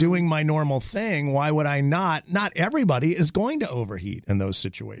this. I'm doing my normal thing. Why would I not? Not everybody is going to overheat in those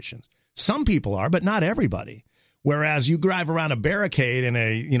situations. Some people are, but not everybody. Whereas you drive around a barricade in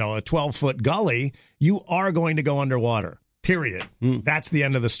a 12-foot gully, you are going to go underwater, period. That's the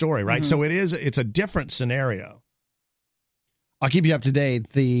end of the story, right? So it's a different scenario. I'll keep you up to date.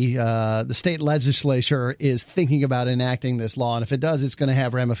 The state legislature is thinking about enacting this law, and if it does, it's going to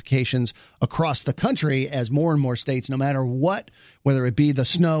have ramifications across the country as more and more states, no matter what, whether it be the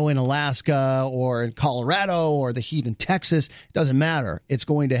snow in Alaska or in Colorado or the heat in Texas, it doesn't matter. It's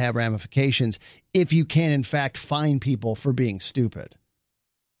going to have ramifications if you can, in fact, fine people for being stupid.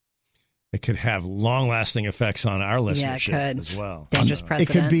 It could have long-lasting effects on our listenership as well. Dangerous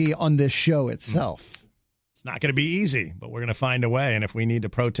precedent. It could be on this show itself. It's not going to be easy, but we're going to find a way. And if we need to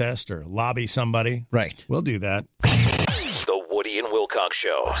protest or lobby somebody, we'll do that. The Woody and Wilcox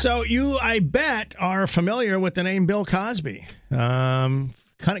Show. So you, I bet, are familiar with the name Bill Cosby. Kind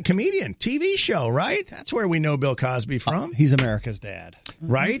of comedian, TV show, right? That's where we know Bill Cosby from. He's America's dad.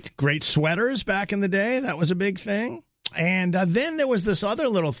 Right? Great sweaters back in the day. That was a big thing. And then there was this other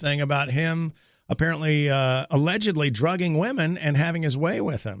little thing about him apparently allegedly drugging women and having his way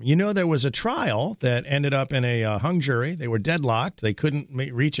with them. You know, there was a trial that ended up in a hung jury. They were deadlocked. They couldn't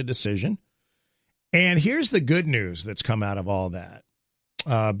reach a decision. And here's the good news that's come out of all that.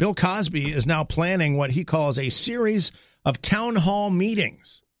 Bill Cosby is now planning what he calls a series of town hall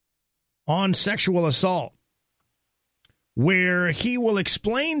meetings on sexual assault, where he will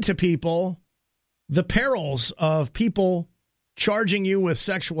explain to people the perils of people charging you with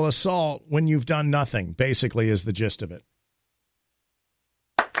sexual assault when you've done nothing, basically, is the gist of it.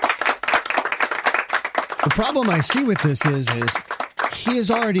 The problem I see with this is he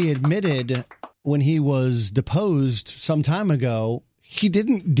has already admitted when he was deposed some time ago, he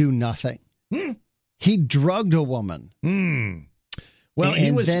didn't do nothing. He drugged a woman. Well,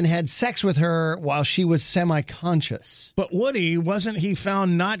 he then had sex with her while she was semi-conscious. But Woody, wasn't he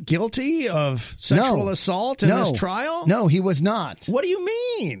found not guilty of sexual assault in this trial? No, he was not. What do you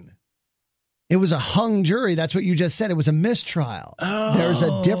mean? It was a hung jury. That's what you just said. It was a mistrial. Oh. There's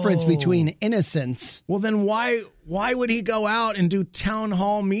a difference between innocence. Well, then why would he go out and do town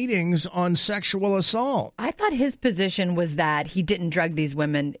hall meetings on sexual assault? I thought his position was that he didn't drug these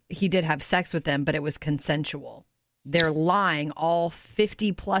women. He did have sex with them, but it was consensual. They're lying, all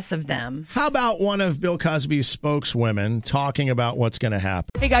 50 plus of them. How about one of Bill Cosby's spokeswomen talking about what's going to happen?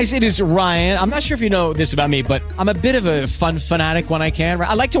 Hey, guys, it is Ryan. I'm not sure if you know this about me, but I'm a bit of a fun fanatic when I can.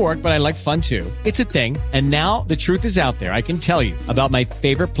 I like to work, but I like fun, too. It's a thing. And now the truth is out there. I can tell you about my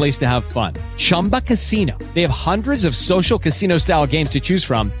favorite place to have fun, Chumba Casino. They have hundreds of social casino-style games to choose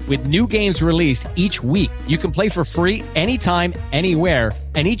from with new games released each week. You can play for free anytime, anywhere,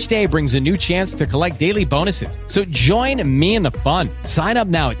 and each day brings a new chance to collect daily bonuses. So join me in the fun. Sign up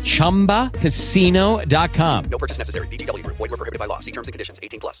now at ChumbaCasino.com. No purchase necessary. VGW Group. Void where prohibited by law. See terms and conditions.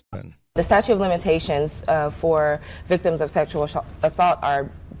 18 plus. The statute of limitations for victims of sexual assault are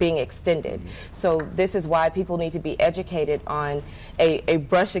being extended. So this is why people need to be educated on a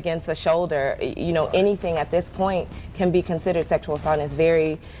brush against the shoulder. You know, anything at this point can be considered sexual assault.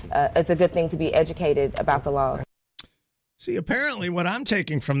 And it's a good thing to be educated about the law. See, apparently what I'm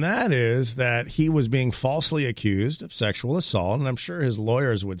taking from that is that he was being falsely accused of sexual assault, and I'm sure his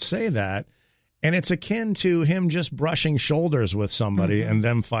lawyers would say that, and it's akin to him just brushing shoulders with somebody and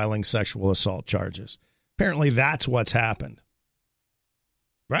them filing sexual assault charges. Apparently that's what's happened.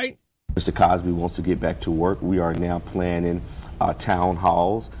 Right? Mr. Cosby wants to get back to work. We are now planning town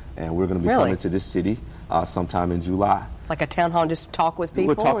halls, and we're going to be coming to this city sometime in July. Like a town hall, just talk with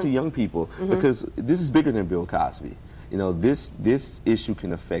people? We'll talk to young people because this is bigger than Bill Cosby. You know, this issue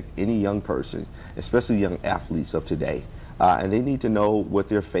can affect any young person, especially young athletes of today, and they need to know what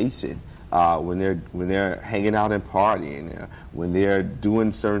they're facing when they're hanging out and partying, when they're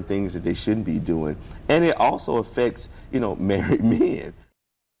doing certain things that they shouldn't be doing, and it also affects married men.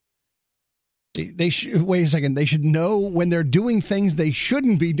 Wait a second. They should know when they're doing things they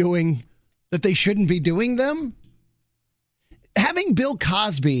shouldn't be doing that they shouldn't be doing them. Having Bill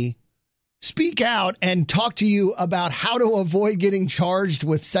Cosby speak out and talk to you about how to avoid getting charged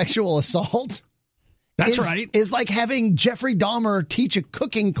with sexual assault. That's right. Is like having Jeffrey Dahmer teach a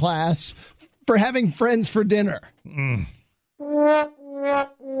cooking class for having friends for dinner. Who's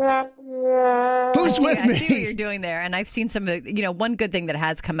with me? I see what you're doing there. And I've seen some of the, one good thing that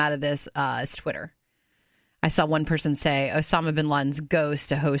has come out of this is Twitter. I saw one person say Osama bin Laden's goes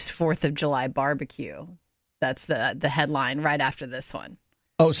to host 4th of July barbecue. That's the headline right after this one.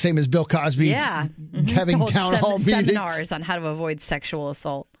 Oh, same as Bill Cosby having town hall meetings. Seminars on how to avoid sexual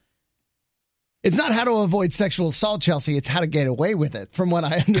assault. It's not how to avoid sexual assault, Chelsea. It's how to get away with it, from what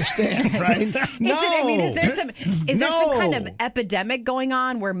I understand, right? Is there some kind of epidemic going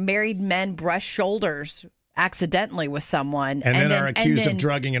on where married men brush shoulders accidentally with someone and then are accused of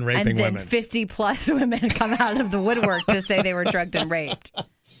drugging and raping women? And then 50-plus women come out of the woodwork to say they were drugged and raped.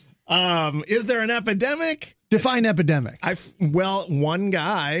 Is there an epidemic? Define epidemic. Well, one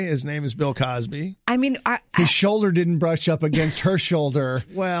guy, his name is Bill Cosby. I mean, his shoulder didn't brush up against her shoulder.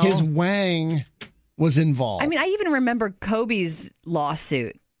 Well, his wang was involved. I mean, I even remember Kobe's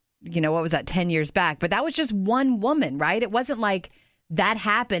lawsuit. What was that, 10 years back? But that was just one woman, right? It wasn't like that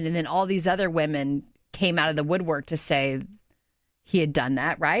happened and then all these other women came out of the woodwork to say he had done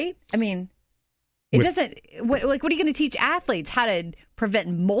that, right? I mean, it doesn't. What are you going to teach athletes? How to prevent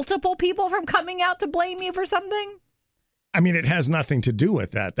multiple people from coming out to blame you for something? I mean, it has nothing to do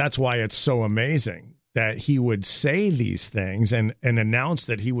with that. That's why it's so amazing that he would say these things and announce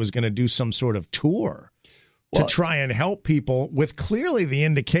that he was going to do some sort of tour to try and help people, with clearly the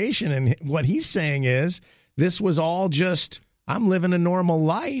indication. And what he's saying is this was all just, I'm living a normal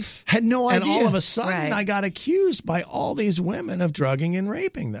life. Had no idea. And all of a sudden I got accused by all these women of drugging and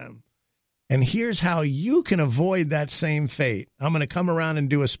raping them. And here's how you can avoid that same fate. I'm going to come around and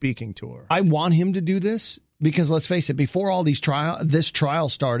do a speaking tour. I want him to do this because, let's face it, before all this trial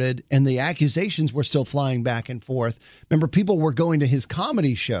started and the accusations were still flying back and forth, remember, people were going to his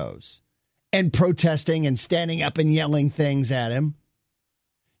comedy shows and protesting and standing up and yelling things at him.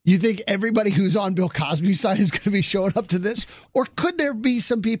 You think everybody who's on Bill Cosby's side is going to be showing up to this? Or could there be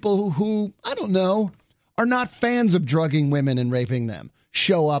some people who, I don't know, are not fans of drugging women and raping them,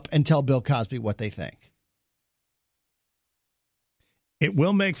 show up and tell Bill Cosby what they think? It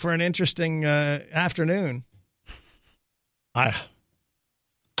will make for an interesting afternoon.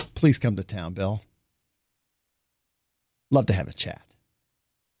 Please come to town, Bill. Love to have a chat.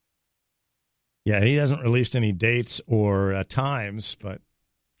 Yeah, he hasn't released any dates or times, but...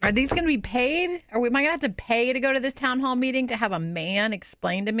 Are these going to be paid? Am I going to have to pay to go to this town hall meeting to have a man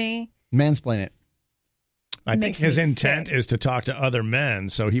explain to me? Mansplain it. I think his intent is to talk to other men,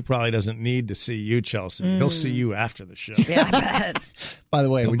 so he probably doesn't need to see you, Chelsea. He'll see you after the show. Yeah, I bet. By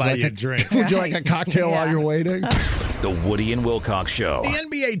the way, would you like a drink? Would you like a cocktail while you're waiting? The Woody and Wilcox Show. The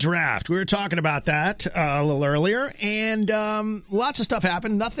NBA draft. We were talking about that a little earlier, and lots of stuff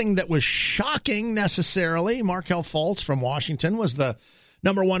happened. Nothing that was shocking necessarily. Markelle Fultz from Washington was the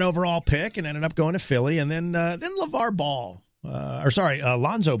number 1 overall pick and ended up going to Philly, and then Lamar Ball.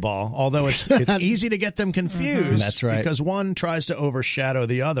 Lonzo Ball, although it's easy to get them confused. That's right. Because one tries to overshadow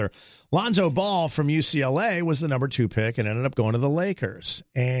the other. Lonzo Ball from UCLA was the number 2 pick and ended up going to the Lakers.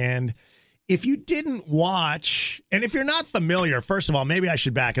 And if you didn't watch, and if you're not familiar, first of all, maybe I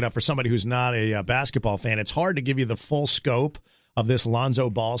should back it up for somebody who's not a basketball fan. It's hard to give you the full scope of this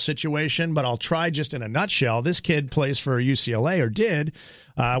Lonzo Ball situation, but I'll try just in a nutshell. This kid plays for UCLA, or did,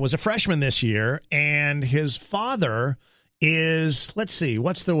 was a freshman this year, and his father is, let's see,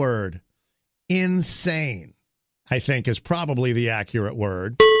 what's the word? Insane, I think, is probably the accurate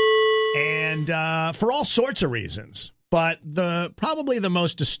word. And for all sorts of reasons. But probably the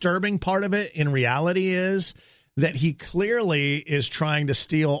most disturbing part of it in reality is that he clearly is trying to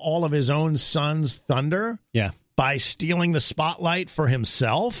steal all of his own son's thunder. Yeah. By stealing the spotlight for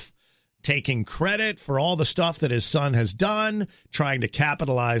himself, taking credit for all the stuff that his son has done, trying to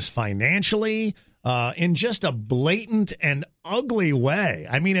capitalize financially, in just a blatant and ugly way.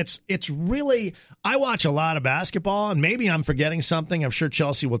 I mean, it's really, I watch a lot of basketball, and maybe I'm forgetting something. I'm sure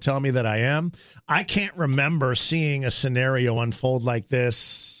Chelsea will tell me that I am. I can't remember seeing a scenario unfold like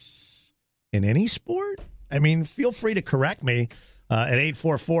this in any sport. I mean, feel free to correct me at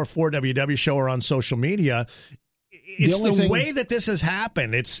 844-4WW show or on social media. It's the way that this has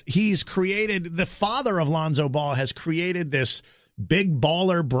happened. He's created, the father of Lonzo Ball has created this big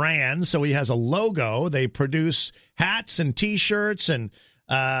baller brand. So he has a logo. They produce hats and T-shirts, and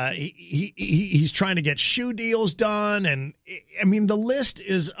he's trying to get shoe deals done. And I mean, the list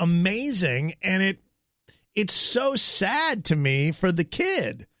is amazing, and it's so sad to me for the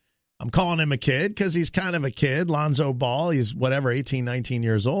kid. I'm calling him a kid because he's kind of a kid. Lonzo Ball, he's 18, 19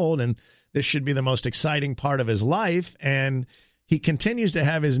 years old, and this should be the most exciting part of his life. And he continues to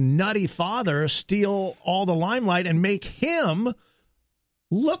have his nutty father steal all the limelight and make him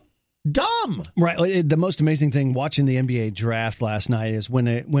look dumb. Right. The most amazing thing watching the NBA draft last night is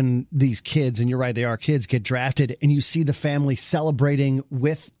when these kids, and you're right, they are kids, get drafted, and you see the family celebrating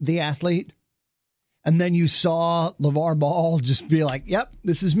with the athlete. And then you saw LeVar Ball just be like, yep,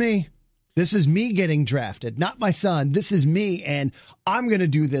 this is me. This is me getting drafted, not my son. This is me. And I'm going to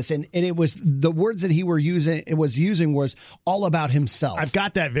do this. And it was the words that he was using was all about himself. I've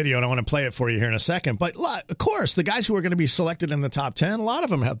got that video, and I want to play it for you here in a second. But, of course, the guys who are going to be selected in the top 10, a lot of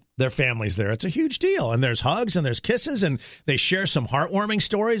them have their families there. It's a huge deal. And there's hugs and there's kisses, and they share some heartwarming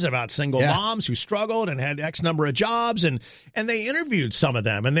stories about single moms who struggled and had X number of jobs. And they interviewed some of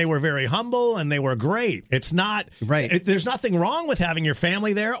them, and they were very humble, and they were great. It's not right. There's nothing wrong with having your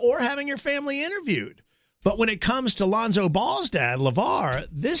family there or having your family interviewed. But when it comes to Lonzo Ball's dad, LeVar,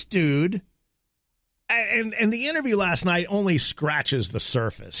 this dude, and the interview last night only scratches the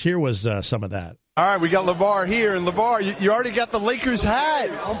surface. Here was some of that. All right, we got LeVar here. And LeVar, you already got the Lakers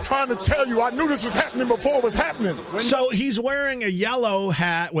hat. I'm trying to tell you, I knew this was happening before it was happening. So he's wearing a yellow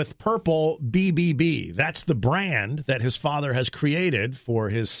hat with purple BBB. That's the brand that his father has created for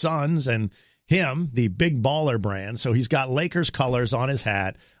his sons and him, the Big Baller brand. So he's got Lakers colors on his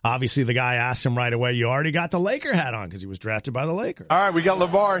hat. Obviously, the guy asked him right away, you already got the Laker hat on because he was drafted by the Lakers. All right, we got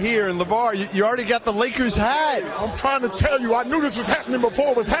LeVar here. And LeVar, you already got the Lakers hat. I'm trying to tell you, I knew this was happening before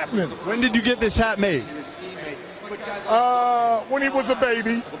it was happening. When did you get this hat made? When he was a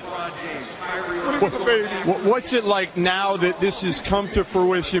baby. When he was a baby. What's it like now that this has come to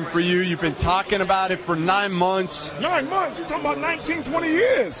fruition for you? You've been talking about it for 9 months. 9 months? You're talking about 19, 20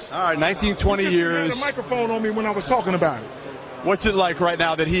 years. All right, 19, 20 years. You had a microphone on me when I was talking about it. What's it like right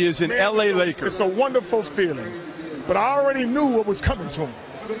now that he is an L.A. Laker? It's a wonderful feeling. But I already knew what was coming to him.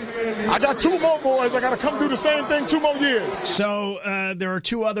 I got 2 more boys. I got to come do the same thing 2 more years. So there are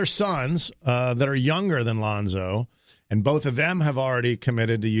 2 other sons that are younger than Lonzo. And both of them have already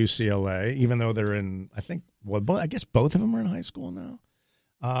committed to UCLA, even though they're in, I guess both of them are in high school now.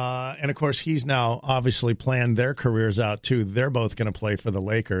 And, of course, he's now obviously planned their careers out, too. They're both going to play for the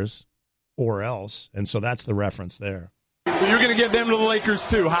Lakers or else. And so that's the reference there. So you're going to get them to the Lakers,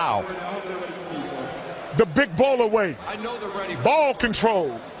 too. How? The big baller way. I know they're ready. Ball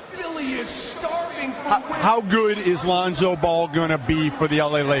control. Philly is starving for how good is Lonzo Ball going to be for the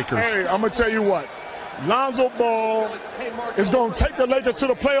L.A. Lakers? Hey, I'm going to tell you what. Lonzo Ball is going to take the Lakers to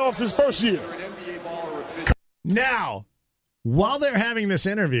the playoffs his first year. Now, while they're having this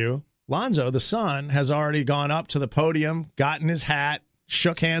interview, Lonzo, the son, has already gone up to the podium, gotten his hat,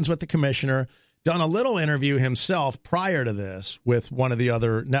 shook hands with the commissioner, done a little interview himself prior to this with one of the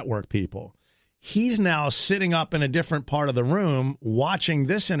other network people. He's now sitting up in a different part of the room watching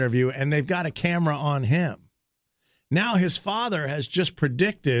this interview, and they've got a camera on him. Now his father has just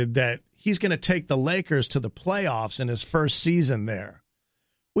predicted that he's going to take the Lakers to the playoffs in his first season there,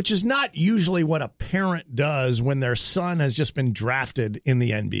 which is not usually what a parent does when their son has just been drafted in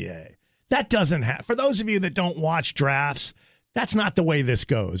the NBA. That doesn't happen. For those of you that don't watch drafts, that's not the way this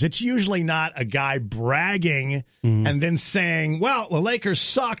goes. It's usually not a guy bragging and then saying, well, the Lakers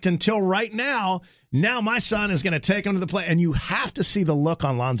sucked until right now. Now my son is going to take him to the play. And you have to see the look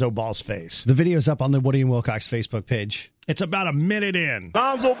on Lonzo Ball's face. The video's up on the Woody and Wilcox Facebook page. It's about a minute in.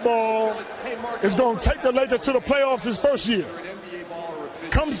 Lonzo Ball is going to take the Lakers to the playoffs his first year.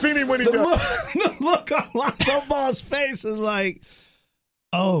 Come see me when he does. The look on Lonzo Ball's face is like,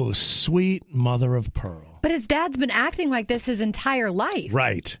 oh, sweet mother of pearl. But his dad's been acting like this his entire life.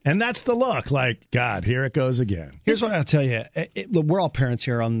 Right. And that's the look. Like, God, here it goes again. Here's what I'll tell you. Look, we're all parents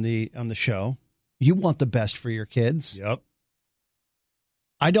here on the show. You want the best for your kids. Yep.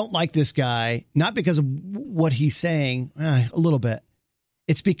 I don't like this guy, not because of what he's saying, a little bit.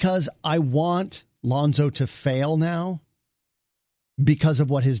 It's because I want Lonzo to fail now because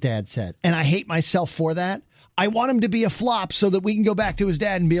of what his dad said. And I hate myself for that. I want him to be a flop so that we can go back to his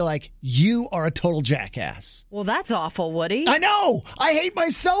dad and be like, you are a total jackass. Well, that's awful, Woody. I know. I hate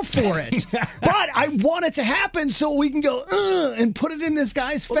myself for it. But I want it to happen so we can go, and put it in this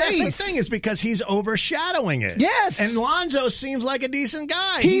guy's face. That's the thing, is because he's overshadowing it. Yes. And Lonzo seems like a decent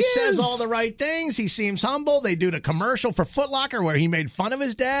guy. He says all the right things. He seems humble. They do the commercial for Foot Locker where he made fun of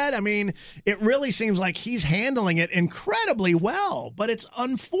his dad. I mean, it really seems like he's handling it incredibly well, but it's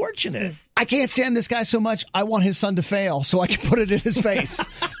unfortunate. I can't stand this guy so much. I want his son to fail so I can put it in his face.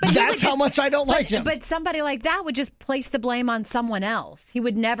 That's how much I don't like him. But somebody like that would just place the blame on someone else. He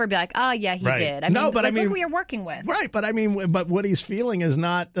would never be like, oh, yeah, he did. Look who you're working with. Right, but but what he's feeling is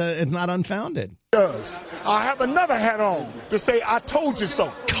not it's not unfounded. I have another hat on to say I told you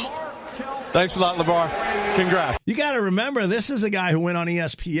so. Thanks a lot, LeVar. Congrats. You got to remember, this is a guy who went on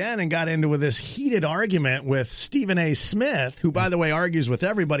ESPN and got into this heated argument with Stephen A. Smith, who, by the way, argues with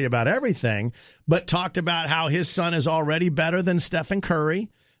everybody about everything, but talked about how his son is already better than Stephen Curry,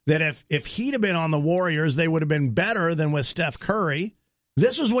 that if he'd have been on the Warriors, they would have been better than with Steph Curry.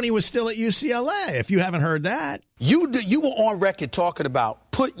 This was when he was still at UCLA, if you haven't heard that. You were on record talking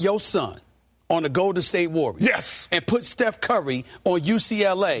about put your son on the Golden State Warriors. Yes. And put Steph Curry on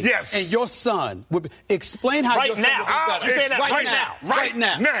UCLA. Yes. And your son would explain how your son would be better. You're saying that right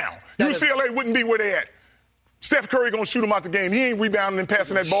now. UCLA wouldn't be where they at. Steph Curry going to shoot him out the game. He ain't rebounding and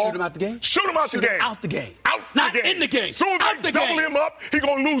passing that ball. Shoot him out the game? Shoot him out the game. Out the game. Not in the game. Soon as they double him up, he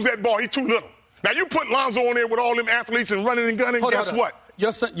going to lose that ball. He too little. Now, you put Lonzo on there with all them athletes and running and gunning, guess what?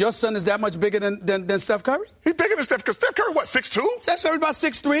 Your son is that much bigger than Steph Curry? He's bigger than Steph Curry. Steph Curry, what, 6'2"? Steph Curry about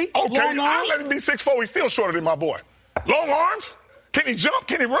 6'3". Okay, long I'll arms. let him be 6'4". He's still shorter than my boy. Long arms? Can he jump?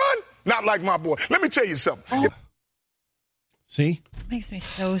 Can he run? Not like my boy. Let me tell you something. See? Makes me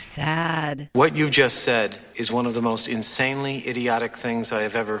so sad. What you just said is one of the most insanely idiotic things I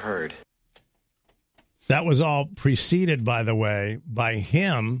have ever heard. That was all preceded, by the way, by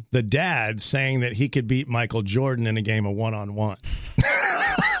him, the dad, saying that he could beat Michael Jordan in a game of one-on-one.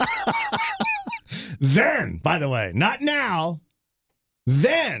 Then, by the way, not now,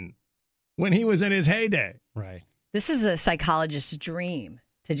 then, when he was in his heyday. Right. This is a psychologist's dream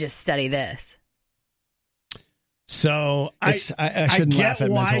to just study this. So I shouldn't get laugh at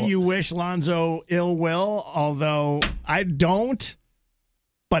why mental. you wish Lonzo ill will, although I don't.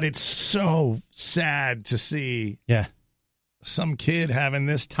 But it's so sad to see some kid having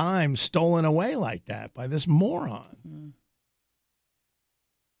this time stolen away like that by this moron.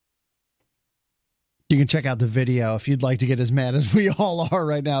 You can check out the video if you'd like to get as mad as we all are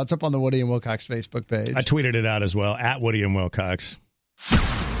right now. It's up on the Woody and Wilcox Facebook page. I tweeted it out as well, at Woody and Wilcox.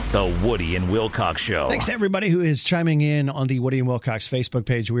 The Woody and Wilcox Show. Thanks to everybody who is chiming in on the Woody and Wilcox Facebook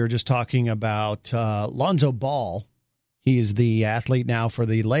page. We were just talking about Lonzo Ball. He is the athlete now for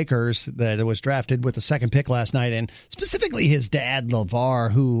the Lakers that was drafted with the second pick last night, and specifically his dad,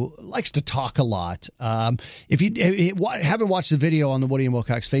 LeVar, who likes to talk a lot. If you haven't watched the video on the Woody and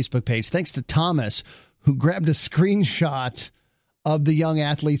Wilcox Facebook page, thanks to Thomas, who grabbed a screenshot of the young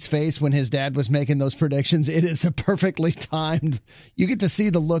athlete's face when his dad was making those predictions. It is a perfectly timed. You get to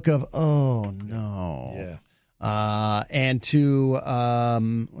see the look of, oh, no. Yeah. And to,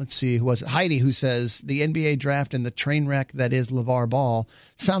 let's see, who was it? Heidi, who says, the NBA draft and the train wreck that is LeVar Ball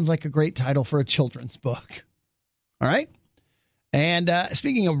sounds like a great title for a children's book. All right? And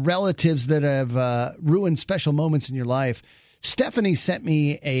speaking of relatives that have ruined special moments in your life, Stephanie sent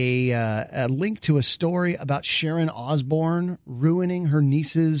me a link to a story about Sharon Osbourne ruining her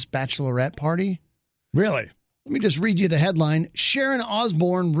niece's bachelorette party. Really? Let me just read you the headline. Sharon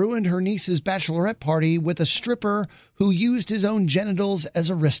Osbourne ruined her niece's bachelorette party with a stripper who used his own genitals as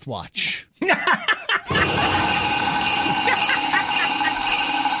a wristwatch.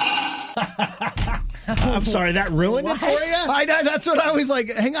 I'm sorry, that ruined it for you? That's what I was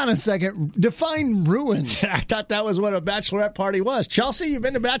like. Hang on a second. Define ruined. I thought that was what a bachelorette party was. Chelsea, you've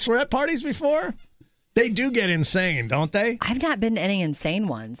been to bachelorette parties before? They do get insane, don't they? I've not been to any insane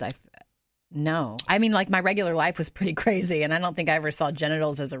ones. No. I mean, like, my regular life was pretty crazy, and I don't think I ever saw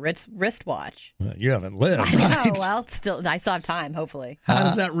genitals as a wristwatch. Well, you haven't lived. I know. Right? Well, I still have time, hopefully. How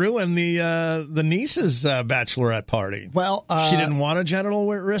does that ruin the niece's bachelorette party? Well, she didn't want a genital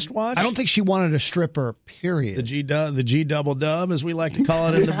wristwatch? I don't think she wanted a stripper, period. The G double dub, as we like to call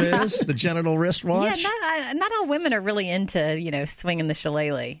it in the biz, the genital wristwatch. Yeah, not all women are really into, swinging the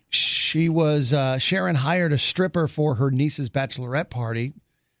shillelagh. She was, Sharon hired a stripper for her niece's bachelorette party.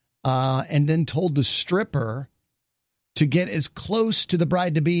 And then told the stripper to get as close to the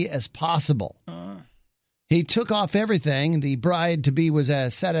bride-to-be as possible. He took off everything. The bride-to-be was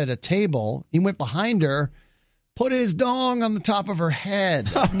sat at a table. He went behind her, put his dong on the top of her head.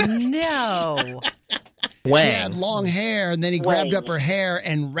 No. She had long hair, and then he grabbed up her hair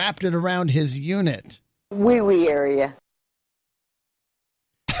and wrapped it around his unit. Wee-wee area.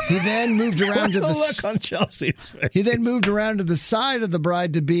 He then moved around to the look on Chelsea's face. He then moved around to the side of the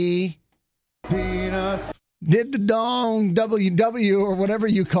bride-to-be. Penis. Did the dong WW or whatever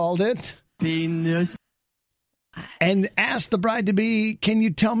you called it. Penis. And asked the bride-to-be, can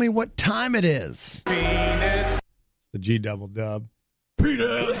you tell me what time it is? Penis. The G double dub.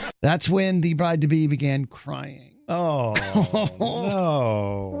 Penis. That's when the bride-to-be began crying. Oh,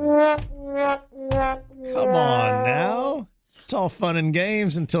 no. Come on now. It's all fun and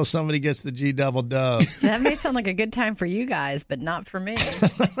games until somebody gets the G double dub. That may sound like a good time for you guys, but not for me.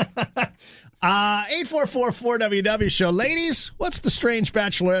 844-4WW show. Ladies, what's the strange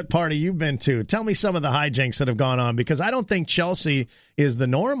bachelorette party you've been to? Tell me some of the hijinks that have gone on, because I don't think Chelsea is the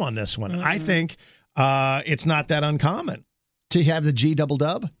norm on this one. I think it's not that uncommon. To have the G double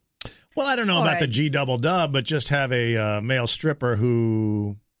dub? Well, I don't know about the G double dub, but just have a male stripper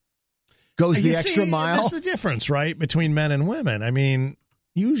who goes the extra mile. That's the difference, right, between men and women. I mean,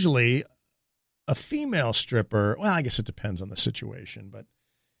 usually a female stripper, well, I guess it depends on the situation, but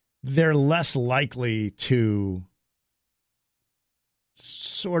they're less likely to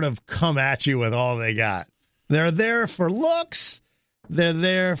sort of come at you with all they got. They're there for looks. They're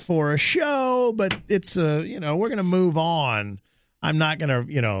there for a show, but it's we're going to move on. I'm not going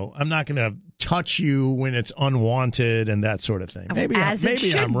to touch you when it's unwanted and that sort of thing. Maybe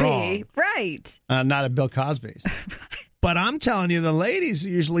I'm wrong. Right. Not at Bill Cosby's. But I'm telling you, the ladies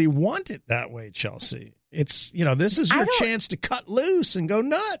usually want it that way, Chelsea. It's, this is your chance to cut loose and go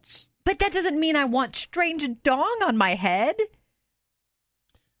nuts. But that doesn't mean I want strange dong on my head.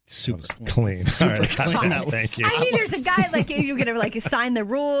 Super clean. Super clean. Thank you. I mean, there's a guy you're going to sign the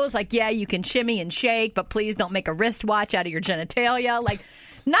rules. You can shimmy and shake, but please don't make a wristwatch out of your genitalia.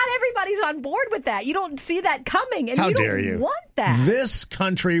 Not everybody's on board with that. You don't see that coming, and How dare you want that. This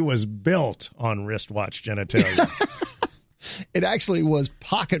country was built on wristwatch genitalia. It actually was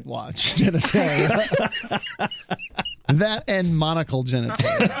pocket watch genitalia. That and monocle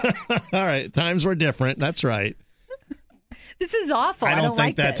genitalia. All right, times were different. That's right. This is awful. I don't think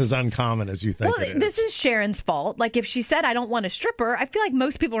like that's this. as uncommon as you think it is. This is Sharon's fault. If she said, I don't want a stripper, I feel like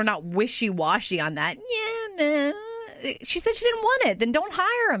most people are not wishy-washy on that. Yeah, no. She said she didn't want it. Then don't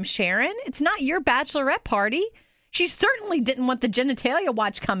hire him, Sharon. It's not your bachelorette party. She certainly didn't want the genitalia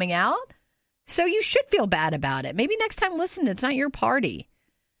watch coming out. So you should feel bad about it. Maybe next time, listen, it's not your party.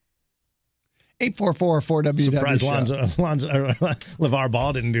 844-4WW. Surprised LeVar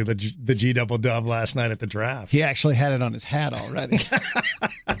Ball didn't do the G double dove last night at the draft. He actually had it on his hat already.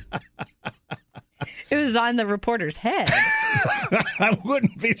 It was on the reporter's head. I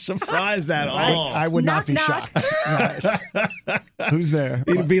wouldn't be surprised at all. I would not be shocked. Right. Who's there?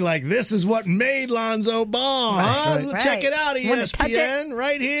 He'd be like, this is what made Lonzo Ball. Right, huh? Right. Check it out, ESPN,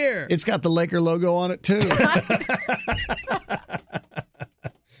 right here. It's got the Laker logo on it, too.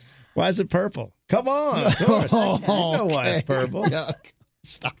 Why is it purple? Come on. Of course. I know why it's purple. Yuck.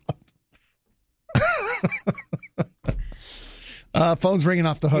 Stop. Phone's ringing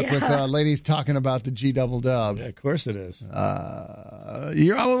off the hook with ladies talking about the G double dub. Yeah, of course it is.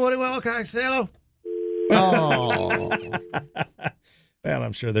 You're on with Woody and Wilcox. Hello. Oh. Well,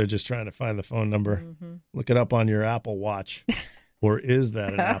 I'm sure they're just trying to find the phone number. Mm-hmm. Look it up on your Apple Watch. Or is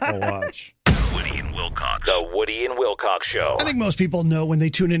that an Apple Watch? Woody and Wilcox. The Woody and Wilcox Show. I think most people know when they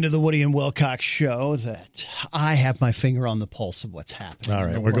tune into the Woody and Wilcox Show that I have my finger on the pulse of what's happening. All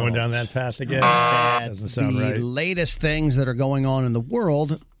right, we're going down that path again. Doesn't sound right. The latest things that are going on in the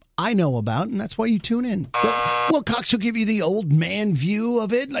world, I know about, and that's why you tune in. Wilcox will give you the old man view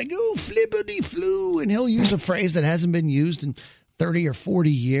of it, flippity-flu, and he'll use a phrase that hasn't been used in 30 or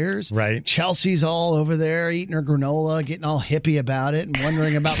 40 years. Right. Chelsea's all over there eating her granola, getting all hippie about it and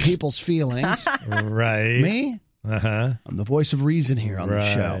wondering about people's feelings. Right. Me? Uh-huh. I'm the voice of reason here on the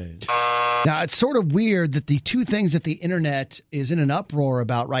show. Now, it's sort of weird that the two things that the internet is in an uproar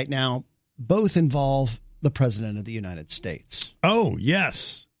about right now both involve the President of the United States. Oh,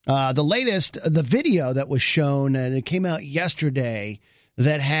 yes. The latest, the video that was shown, and it came out yesterday,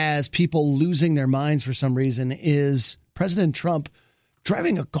 that has people losing their minds for some reason, is President Trump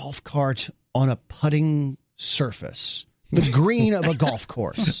driving a golf cart on a putting surface, the green of a golf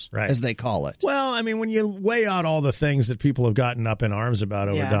course, right, as they call it. Well, I mean, when you weigh out all the things that people have gotten up in arms about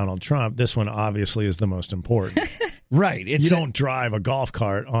over Donald Trump, this one obviously is the most important. Right. You don't drive a golf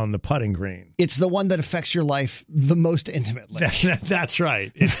cart on the putting green. It's the one that affects your life the most intimately. That's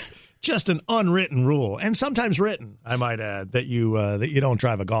right. It's just an unwritten rule, and sometimes written, I might add, that you don't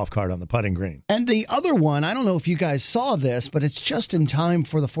drive a golf cart on the putting green. And the other one, I don't know if you guys saw this, but it's just in time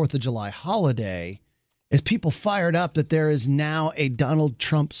for the 4th of July holiday, is people fired up that there is now a Donald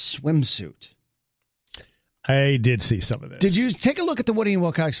Trump swimsuit. I did see some of this. Did you take a look at the Woody and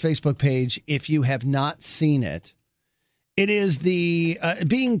Wilcox Facebook page if you have not seen it? It is the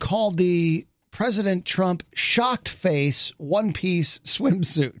being called the President Trump shocked face one-piece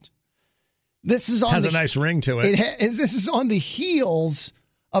swimsuit. This is on has a nice ring to it. This is on the heels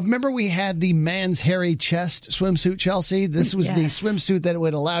of, remember we had the man's hairy chest swimsuit, Chelsea? This was the swimsuit that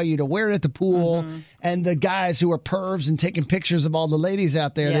would allow you to wear it at the pool. Mm-hmm. And the guys who were pervs and taking pictures of all the ladies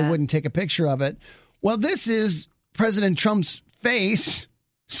out there, they wouldn't take a picture of it. Well, this is President Trump's face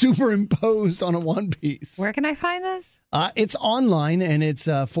superimposed on a one piece. Where can I find this? It's online, and it's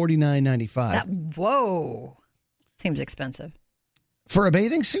 $49.95. Whoa. Seems expensive. For a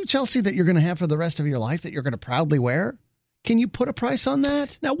bathing suit, Chelsea, that you're going to have for the rest of your life, that you're going to proudly wear? Can you put a price on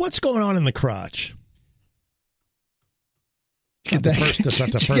that? Now, what's going on in the crotch? It's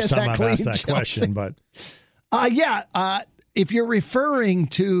not the first time I've asked that question, but... if you're referring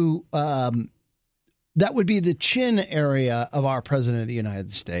to... that would be the chin area of our President of the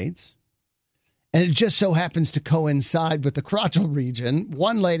United States. And it just so happens to coincide with the crotchal region.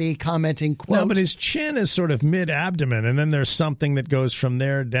 One lady commenting, quote... No, but his chin is sort of mid-abdomen, and then there's something that goes from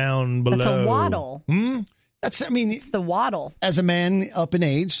there down below. That's a waddle. It's the waddle. As a man up in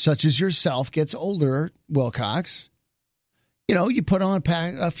age, such as yourself, gets older, Wilcox, you put on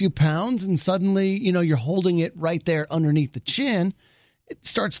a few pounds, and suddenly, you're holding it right there underneath the chin. It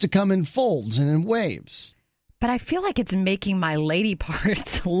starts to come in folds and in waves. But I feel like it's making my lady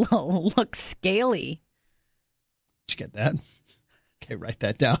parts look scaly. Did you get that? Okay, write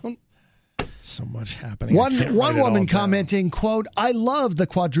that down. So much happening. One woman commenting, quote, I love the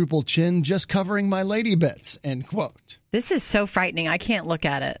quadruple chin just covering my lady bits, end quote. This is so frightening. I can't look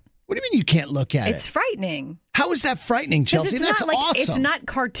at it. What do you mean you can't look at it? It's frightening. How is that frightening, Chelsea? That's awesome. It's not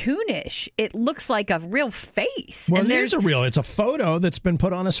cartoonish. It looks like a real face. Well, it's a photo that's been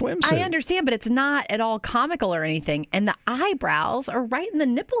put on a swimsuit. I understand, but it's not at all comical or anything. And the eyebrows are right in the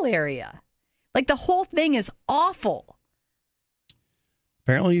nipple area. Like, the whole thing is awful.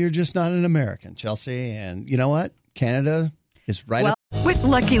 Apparently, you're just not an American, Chelsea. And you know what? Canada is right up. With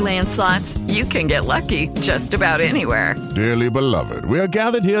Lucky Land Slots, you can get lucky just about anywhere. Dearly beloved, we are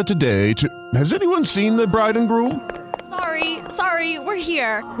gathered here today to... Has anyone seen the bride and groom? Sorry, we're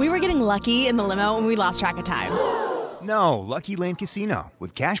here. We were getting lucky in the limo and we lost track of time. No, Lucky Land Casino,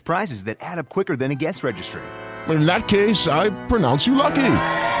 with cash prizes that add up quicker than a guest registry. In that case, I pronounce you lucky.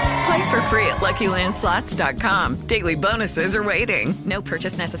 Play for free at LuckyLandSlots.com. Daily bonuses are waiting. No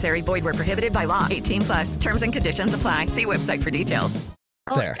purchase necessary. Void where prohibited by law. 18+. Terms and conditions apply. See website for details.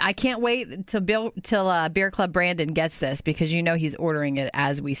 There. I can't wait till Beer Club Brandon gets this, because he's ordering it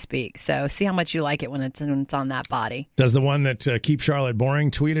as we speak. So see how much you like it when it's on that body. Does the one that Keep Charlotte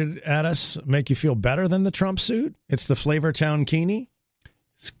Boring tweeted at us make you feel better than the Trump suit? It's the Flavortown Keeney.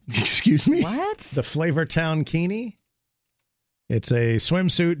 Excuse me? What? The Flavortown Keeney. It's a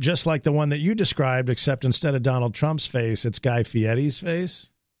swimsuit just like the one that you described, except instead of Donald Trump's face, it's Guy Fieri's face.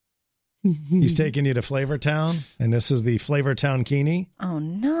 He's taking you to Flavortown, and this is the Flavortown Keeney. Oh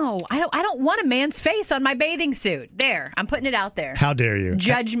no! I don't want a man's face on my bathing suit. There, I'm putting it out there. How dare you?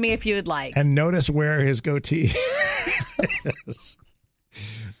 Judge me if you would like. And notice where his goatee is.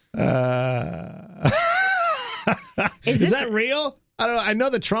 Is that real? I don't know. I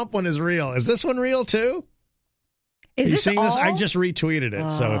know the Trump one is real. Is this one real too? Is you this seen all? this? I just retweeted it.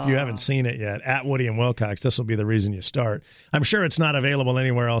 So if you haven't seen it yet, at Woody and Wilcox, this will be the reason you start. I'm sure it's not available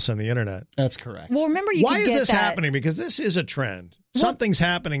anywhere else on the internet. That's correct. Well, remember, why is this happening? Because this is a trend. Something's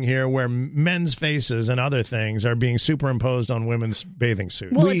happening here where men's faces and other things are being superimposed on women's bathing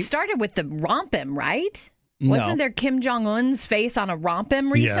suits. Well, it started with the rompim, right? No. Wasn't there Kim Jong-un's face on a rompim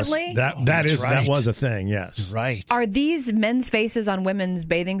recently? Yes, that was a thing, yes. Right. Are these men's faces on women's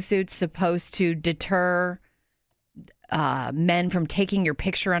bathing suits supposed to deter men from taking your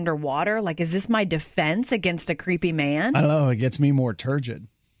picture underwater? Like, is this my defense against a creepy man? I don't know. It gets me more turgid.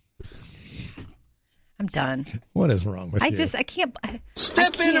 I'm done. What is wrong with you? I can't.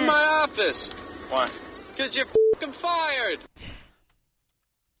 Step into my office. Why? Because you're fucking fired.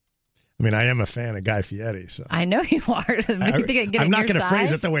 I mean, I am a fan of Guy Fieri, so I know you are. I'm not going to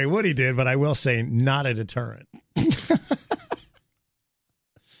phrase it the way Woody did, but I will say not a deterrent.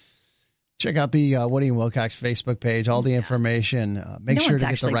 Check out the Woody and Wilcox Facebook page, all the information. Make sure to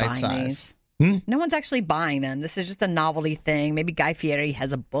get the right size. No one's actually buying them. This is just a novelty thing. Maybe Guy Fieri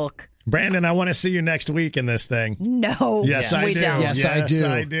has a book. Brandon, I want to see you next week in this thing. No. Yes, I do. Don't. Yes, I do.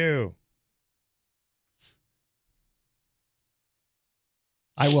 I do.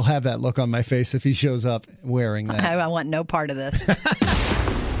 I will have that look on my face if he shows up wearing that. I want no part of this.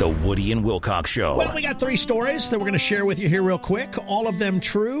 The Woody and Wilcox Show. Well, we got 3 stories that we're going to share with you here real quick. All of them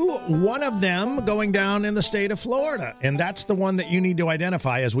true. One of them going down in the state of Florida. And that's the one that you need to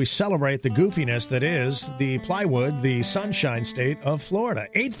identify as we celebrate the goofiness that is the plywood, the sunshine state of Florida.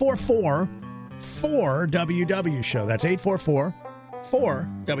 844-4WW Show. That's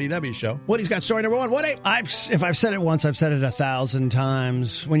 844-4WW Show. Woody's got story number 1. Woody? If I've said it once, I've said it 1,000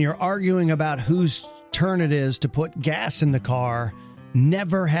 times. When you're arguing about whose turn it is to put gas in the car,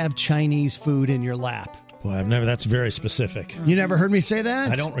 never have Chinese food in your lap. Boy, that's very specific. You never heard me say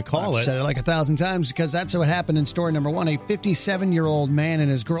that? I don't recall I've said it like 1,000 times because that's what happened in story number 1. A 57-year-old man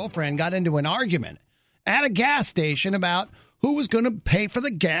and his girlfriend got into an argument at a gas station about who was going to pay for the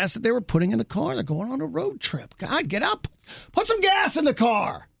gas that they were putting in the car. They're going on a road trip. God, get up. Put some gas in the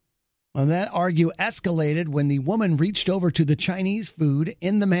car. Well, that argue escalated when the woman reached over to the Chinese food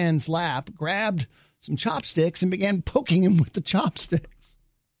in the man's lap, grabbed some chopsticks and began poking him with the chopsticks.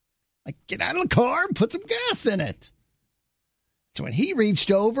 Like, get out of the car and put some gas in it. So when he reached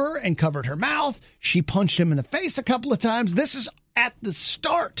over and covered her mouth, she punched him in the face a couple of times. This is at the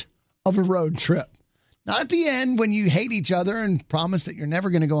start of a road trip. Not at the end when you hate each other and promise that you're never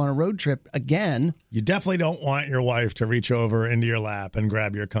going to go on a road trip again. You definitely don't want your wife to reach over into your lap and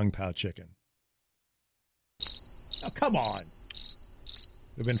grab your Kung Pao chicken. Oh, come on.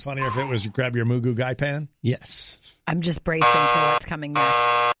 It would have been funnier if it was grab your Mugu Gai Pan. Yes. I'm just bracing for what's coming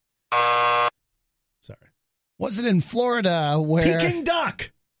next. Sorry. Was it in Florida where... Peking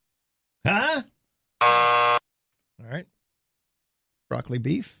duck. Huh? All right. Broccoli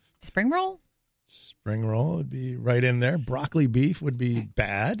beef. Spring roll? Spring roll would be right in there. Broccoli beef would be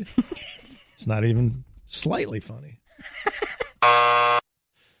bad. It's not even slightly funny.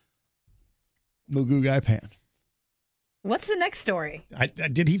 Mugu Gai Pan. What's the next story?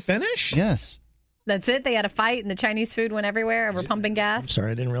 Did he finish? Yes. That's it? They had a fight and the Chinese food went everywhere over pumping gas? I'm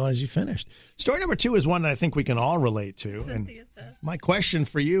sorry, I didn't realize you finished. Story number 2 is one that I think we can all relate to. And my question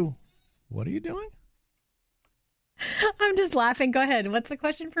for you, what are you doing? I'm just laughing. Go ahead. What's the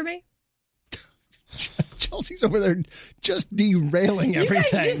question for me? Chelsea's over there just derailing everything.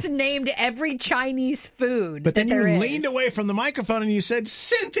 You guys just named every Chinese food. But then you there leaned away from the microphone and you said,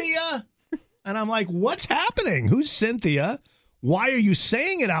 Cynthia. And I'm like, what's happening? Who's Cynthia? Why are you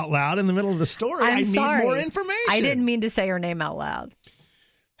saying it out loud in the middle of the story? I need more information. I didn't mean to say her name out loud.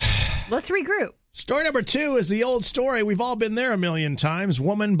 Let's regroup. Story number 2 is the old story. We've all been there a million times.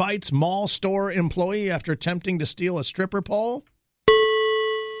 Woman bites mall store employee after attempting to steal a stripper pole.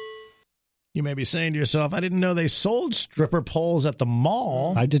 You may be saying to yourself, I didn't know they sold stripper poles at the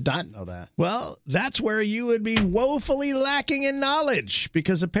mall. I did not know that. Well, that's where you would be woefully lacking in knowledge,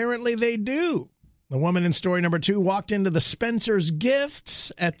 because apparently they do. The woman in story number 2 walked into the Spencer's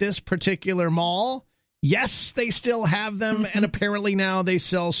Gifts at this particular mall. Yes, they still have them, and apparently now they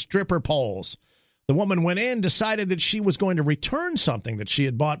sell stripper poles. The woman went in, decided that she was going to return something that she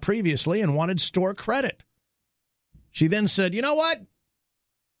had bought previously and wanted store credit. She then said, you know what?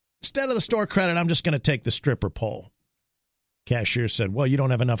 Instead of the store credit, I'm just going to take the stripper pole. Cashier said, well, you don't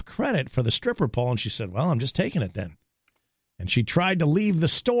have enough credit for the stripper pole. And she said, well, I'm just taking it then. And she tried to leave the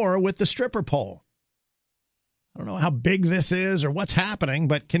store with the stripper pole. I don't know how big this is or what's happening,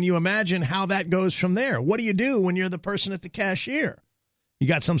 but can you imagine how that goes from there? What do you do when you're the person at the cashier? You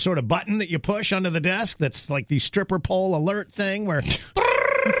got some sort of button that you push under the desk that's like the stripper pole alert thing where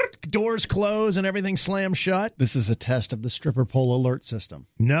doors close and everything slams shut. This is a test of the stripper pole alert system.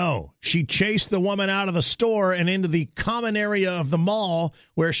 No. She chased the woman out of the store and into the common area of the mall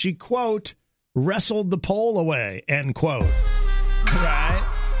where she, quote, wrestled the pole away, end quote. Right?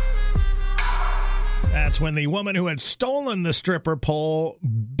 That's when the woman who had stolen the stripper pole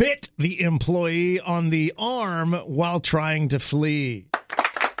bit the employee on the arm while trying to flee.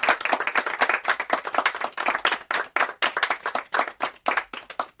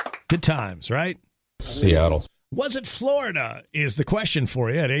 Good times, right? Seattle. Was it Florida is the question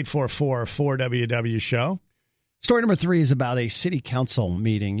for you at 844-4WW-SHOW. Story number 3 is about a city council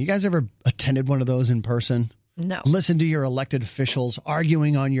meeting. You guys ever attended one of those in person? No. Listen to your elected officials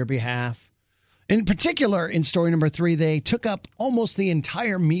arguing on your behalf. In particular, in story number 3, they took up almost the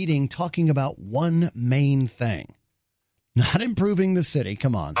entire meeting talking about one main thing. Not improving the city.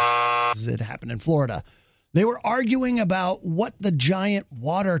 Come on. It happened in Florida. They were arguing about what the giant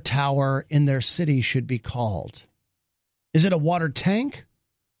water tower in their city should be called. Is it a water tank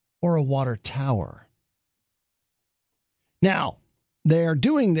or a water tower? Now, they're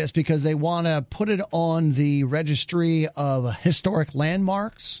doing this because they want to put it on the registry of historic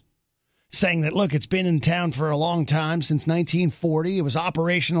landmarks, saying that, look, it's been in town for a long time, since 1940. It was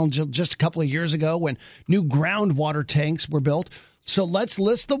operational just a couple of years ago when new groundwater tanks were built. So let's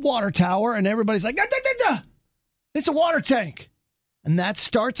list the water tower, and everybody's like, it's a water tank. And that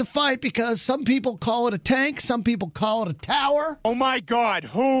starts a fight because some people call it a tank, some people call it a tower. Oh, my God,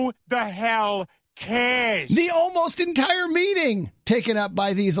 who the hell cares? The almost entire meeting taken up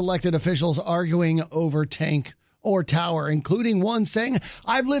by these elected officials arguing over tank or tower, including one saying,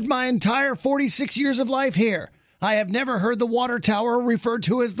 I've lived my entire 46 years of life here. I have never heard the water tower referred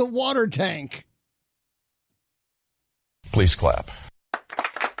to as the water tank. Please clap.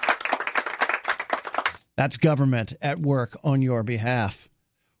 That's government at work on your behalf.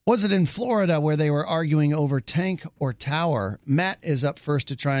 Was it in Florida where they were arguing over tank or tower? Matt is up first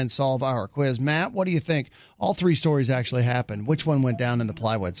to try and solve our quiz. Matt, what do you think? All 3 stories actually happened. Which one went down in the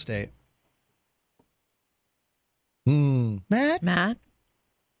plywood state? Matt? Matt?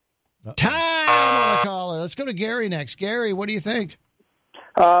 Time on the caller. Let's go to Gary next. Gary, what do you think?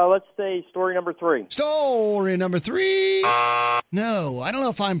 Let's say story number 3. Story number 3. No, I don't know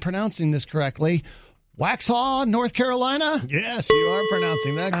if I'm pronouncing this correctly. Waxhaw, North Carolina? Yes, you are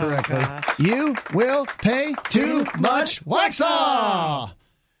pronouncing that correctly. You will pay too much Waxhaw.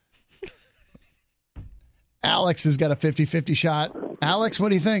 Alex has got a 50-50 shot. Alex, what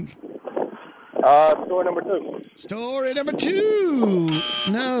do you think? Story number 2. Story number 2.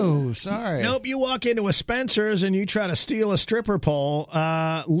 No, sorry. Nope, you walk into a Spencer's and you try to steal a stripper pole.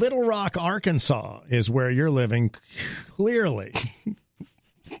 Little Rock, Arkansas is where you're living, clearly.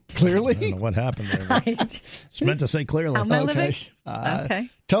 Clearly? I don't know what happened there. It's meant to say clearly. How am I living? Okay.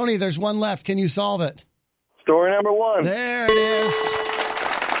 Tony, there's one left. Can you solve it? Story number 1. There it is.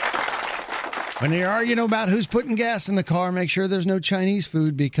 When you're arguing about who's putting gas in the car, make sure there's no Chinese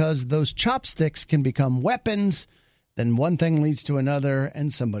food because those chopsticks can become weapons. Then one thing leads to another,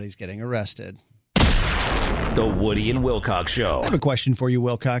 and somebody's getting arrested. The Woody and Wilcox Show. I have a question for you,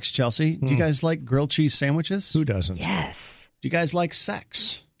 Wilcox, Chelsea. Do you guys like grilled cheese sandwiches? Who doesn't? Yes. Do you guys like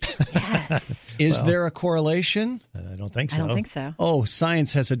sex? Yes. Is there a correlation? I don't think so. I don't think so. Oh,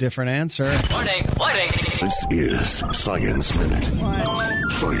 science has a different answer. Warning. This is Science Minute.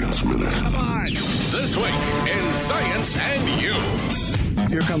 What? Science Minute. Come on. This week in Science and You.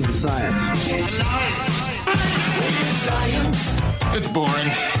 Here comes the science. Science. It's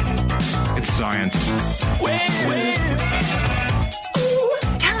boring. It's science.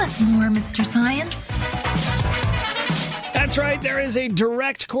 Tell us more, Mr. Science. That's right. There is a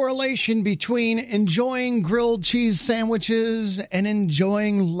direct correlation between enjoying grilled cheese sandwiches and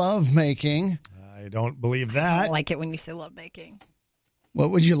enjoying lovemaking. I don't believe that. I don't like it when you say lovemaking.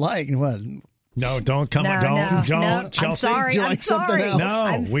 What would you like? What? No, don't come. No, don't. no. Chelsea. I'm sorry. Would you like something else?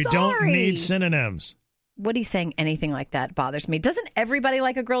 No, we don't need synonyms. Woody's saying anything like that bothers me. Doesn't everybody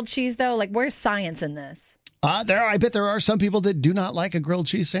like a grilled cheese, though? Like, where's science in this? I bet there are some people that do not like a grilled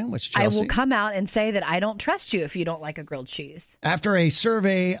cheese sandwich, Chelsea. I will come out and say that I don't trust you if you don't like a grilled cheese. After a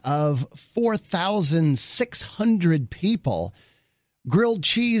survey of 4,600 people, grilled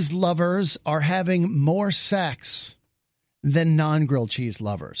cheese lovers are having more sex than non-grilled cheese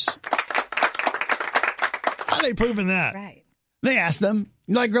lovers. How are they proving that? Right. They asked them,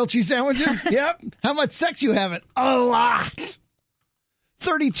 you like grilled cheese sandwiches? Yep. How much sex you having? A lot.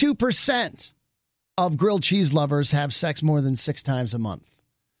 32% of grilled cheese lovers have sex more than 6 times a month,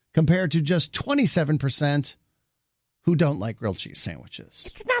 compared to just 27% who don't like grilled cheese sandwiches.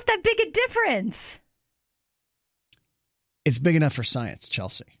 It's not that big a difference. It's big enough for science,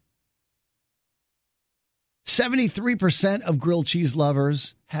 Chelsea. 73% of grilled cheese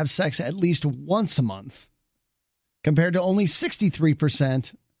lovers have sex at least once a month, compared to only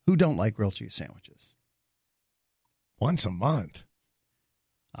 63% who don't like grilled cheese sandwiches. Once a month?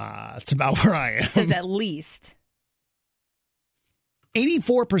 It's about where I am. It says at least.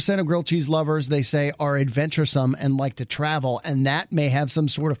 84% of grilled cheese lovers, they say, are adventuresome and like to travel, and that may have some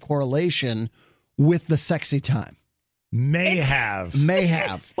sort of correlation with the sexy time. May have.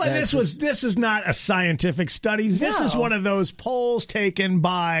 Well, this is not a scientific study. This is one of those polls taken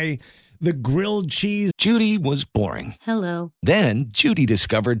by the grilled cheese. Judy was boring. Hello. Then Judy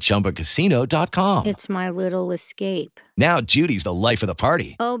discovered ChumbaCasino.com. It's my little escape. Now Judy's the life of the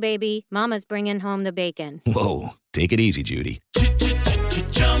party. Oh, baby, mama's bringing home the bacon. Whoa, take it easy, Judy.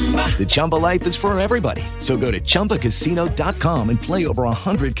 The Chumba life is for everybody. So go to ChumbaCasino.com and play over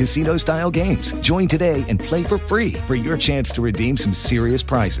 100 casino-style games. Join today and play for free for your chance to redeem some serious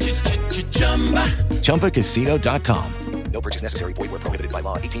prizes. ChumbaCasino.com. No purchase necessary. Void where prohibited by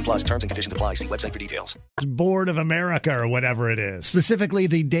law. 18 plus terms and conditions apply. See website for details. Board of America or whatever it is. Specifically,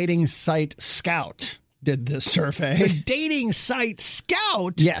 the dating site Scout did this survey. The dating site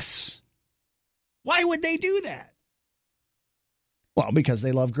Scout? Yes. Why would they do that? Well, because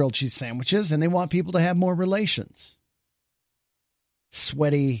they love grilled cheese sandwiches and they want people to have more relations.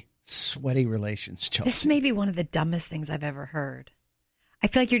 Sweaty relations, Chelsea. This may be one of the dumbest things I've ever heard. I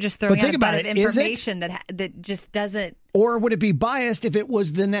feel like you're just throwing out a bunch of information that just doesn't. Or would it be biased if it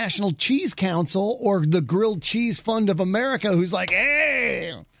was the National Cheese Council or the Grilled Cheese Fund of America who's like,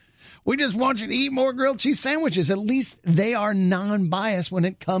 hey, we just want you to eat more grilled cheese sandwiches. At least they are non-biased when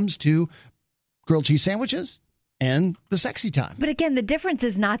it comes to grilled cheese sandwiches and the sexy time. But again, the difference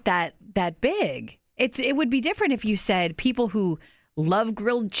is not that big. It would be different if you said people who love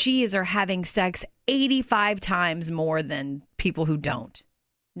grilled cheese are having sex 85 times more than people who don't.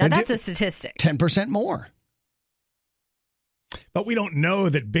 Now, that's a statistic. 10% more. But we don't know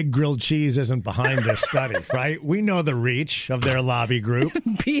that Big Grilled Cheese isn't behind this study, right? We know the reach of their lobby group.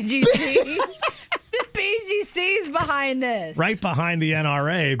 BGC. The BGC's behind this. Right behind the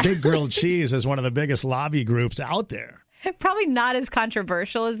NRA. Big Grilled Cheese is one of the biggest lobby groups out there. Probably not as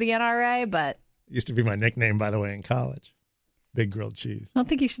controversial as the NRA, but... It used to be my nickname, by the way, in college. Big Grilled Cheese. I don't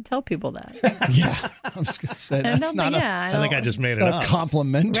think you should tell people that. Yeah, I was going to say that's not I think I just made it up.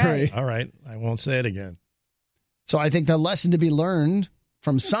 Complimentary. Right. All right, I won't say it again. So I think the lesson to be learned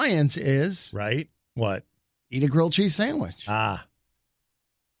from science is... Right? What? Eat a grilled cheese sandwich. Ah.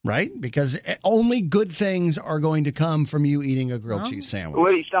 Right? Because only good things are going to come from you eating a grilled cheese sandwich.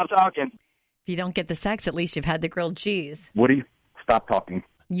 Woody, stop talking. If you don't get the sex, at least you've had the grilled cheese. Woody, stop talking.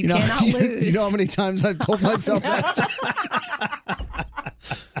 You cannot lose. You know how many times I've told myself that?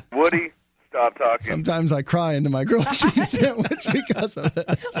 Woody, stop talking. Sometimes I cry into my grilled cheese sandwich because of it.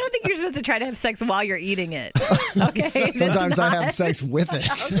 I don't think you're supposed to try to have sex while you're eating it. Okay. Sometimes I have sex with it.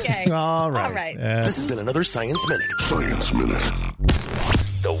 Okay. All right. All right. This has been another Science Minute. Science Minute.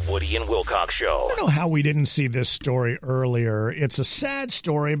 The Woody and Wilcox Show. I don't know how we didn't see this story earlier. It's a sad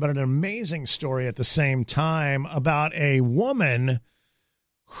story, but an amazing story at the same time about a woman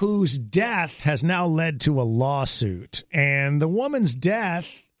whose death has now led to a lawsuit. And the woman's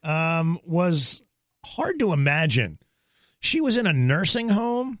death was hard to imagine. She was in a nursing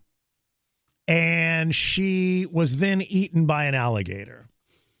home, and she was then eaten by an alligator.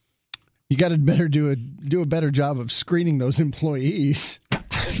 You got to do a better job of screening those employees.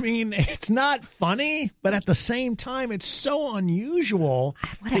 I mean, it's not funny, but at the same time, it's so unusual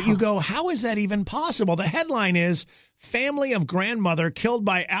that you go, how is that even possible? The headline is, Family of Grandmother Killed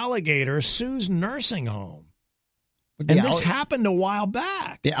by Alligator Sues Nursing Home. And this happened a while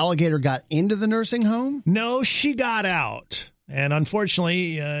back. The alligator got into the nursing home? No, she got out. And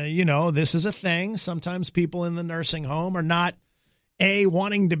unfortunately, this is a thing. Sometimes people in the nursing home are not, A,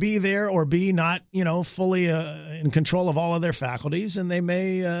 wanting to be there, or B, not, fully in control of all of their faculties, and they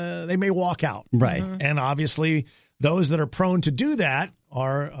may walk out. Right. Mm-hmm. And obviously, those that are prone to do that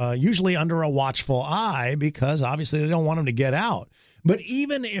are usually under a watchful eye because obviously they don't want them to get out. But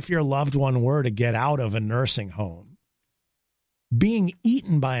even if your loved one were to get out of a nursing home, being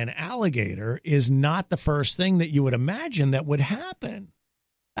eaten by an alligator is not the first thing that you would imagine that would happen.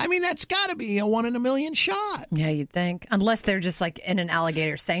 I mean, that's got to be a 1 in a million shot. Yeah, you'd think. Unless they're just like in an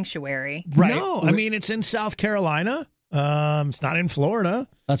alligator sanctuary. Right. No, I mean, it's in South Carolina. It's not in Florida.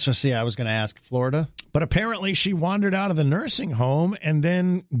 That's just, I was going to ask, Florida? But apparently she wandered out of the nursing home and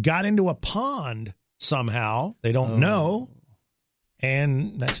then got into a pond somehow. They don't know.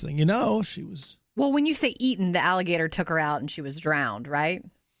 And next thing you know, she was... Well, when you say eaten, the alligator took her out and she was drowned, right?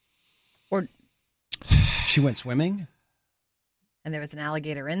 Or she went swimming? And there was an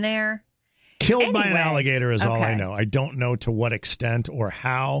alligator in there? Killed by an alligator is all I know. I don't know to what extent or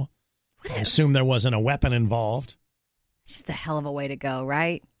how. I assume there wasn't a weapon involved. It's just a hell of a way to go,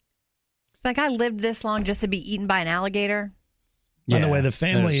 right? Like, I lived this long just to be eaten by an alligator. By the way, the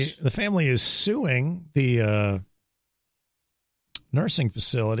family is suing the nursing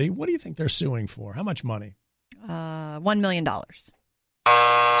facility. What do you think they're suing for? How much money? $1 million.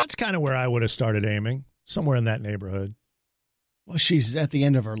 That's kind of where I would have started aiming. Somewhere in that neighborhood. Well, she's at the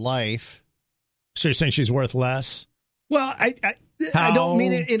end of her life. So you're saying she's worth less? Well, I don't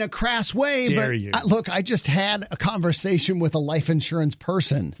mean it in a crass way, but look, I just had a conversation with a life insurance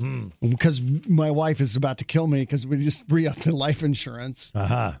person because my wife is about to kill me because we just re-upped the life insurance.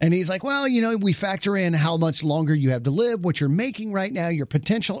 And he's like, well, we factor in how much longer you have to live, what you're making right now, your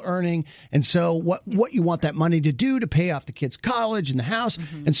potential earning, and so what you want that money to do to pay off the kids' college and the house.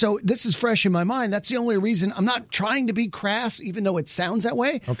 And so this is fresh in my mind. That's the only reason. I'm not trying to be crass, even though it sounds that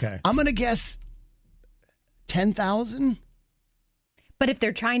way. Okay. I'm going to guess 10,000. But if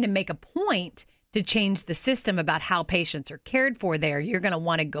they're trying to make a point to change the system about how patients are cared for there, you're going to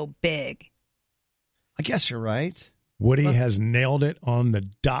want to go big. I guess you're right. Woody has nailed it on the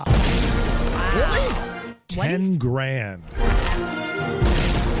dot. Wow. Really? 10 grand.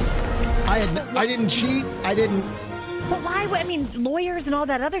 I didn't cheat. I didn't. But why? I mean, lawyers and all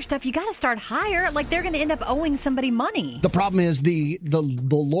that other stuff, you got to start higher. Like, they're going to end up owing somebody money. The problem is the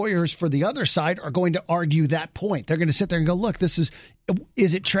lawyers for the other side are going to argue that point. They're going to sit there and go, look, is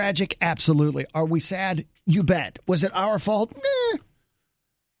it tragic? Absolutely. Are we sad? You bet. Was it our fault? Meh.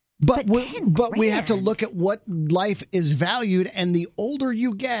 But we have to look at what life is valued, and the older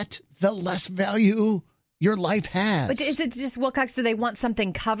you get, the less value your life has. But is it just, Wilcox, do they want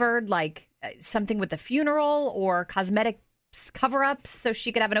something covered, like something with a funeral or cosmetic cover-ups so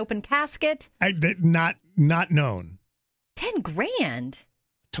she could have an open casket? Not known. 10 grand.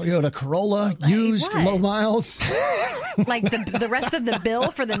 Toyota Corolla, used, low miles. Like the rest of the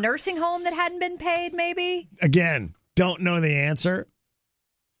bill for the nursing home that hadn't been paid, maybe? Again, don't know the answer.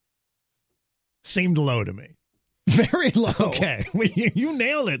 Seemed low to me. Very low. Okay. You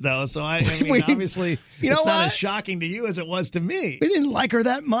nailed it, though. So, I mean, obviously, it's not as shocking to you as it was to me. We didn't like her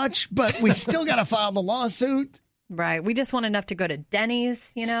that much, but we still got to file the lawsuit. Right. We just want enough to go to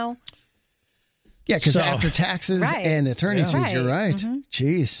Denny's, Yeah, because after taxes and attorney's fees, you're right. Mm-hmm.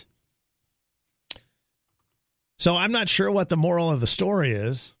 Jeez. So I'm not sure what the moral of the story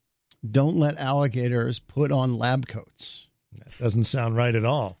is. don't let alligators put on lab coats. That doesn't sound right at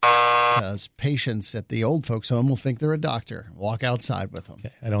all. Because patients at the old folks' home will think they're a doctor. Walk outside with them.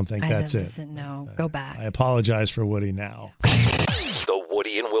 Okay, I don't think that's it. No, go back. I apologize for Woody now. The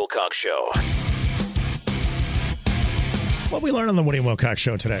Woody and Wilcox Show. What we learned on the Woody and Wilcox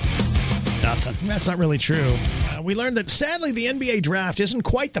Show today? Nothing. That's not really true. We learned that, sadly, the NBA draft isn't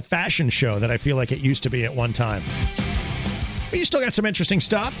quite the fashion show that I feel like it used to be at one time. But you still got some interesting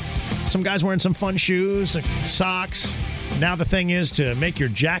stuff. Some guys wearing some fun shoes, socks. Now the thing is to make your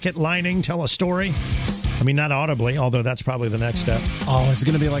jacket lining tell a story. I mean, not audibly, although that's probably the next step. Oh, is it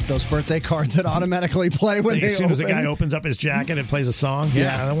going to be like those birthday cards that automatically play when as soon as the guy opens up his jacket, it plays a song?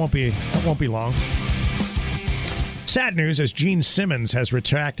 Yeah, that won't be long. Sad news, as Gene Simmons has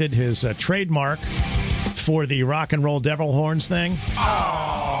retracted his trademark for the rock and roll devil horns thing.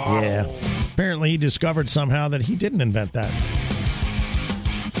 Oh. Yeah. Apparently he discovered somehow that he didn't invent that.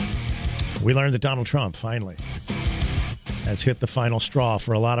 We learned that Donald Trump, finally, has hit the final straw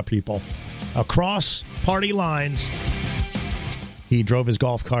for a lot of people. Across party lines, he drove his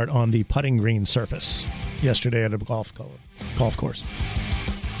golf cart on the putting green surface yesterday at a golf course.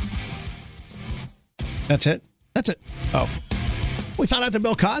 That's it? That's it. Oh. We found out that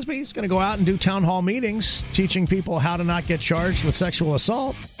Bill Cosby is going to go out and do town hall meetings teaching people how to not get charged with sexual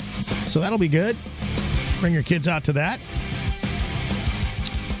assault. So that'll be good. Bring your kids out to that.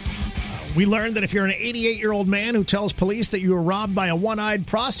 We learned that if you're an 88-year-old man who tells police that you were robbed by a one-eyed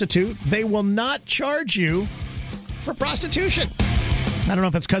prostitute, they will not charge you for prostitution. I don't know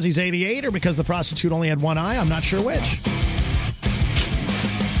if it's because he's 88 or because the prostitute only had one eye. I'm not sure which.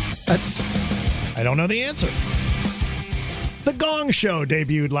 I don't know the answer. The Gong Show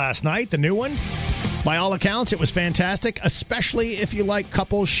debuted last night, the new one. By all accounts, it was fantastic, especially if you like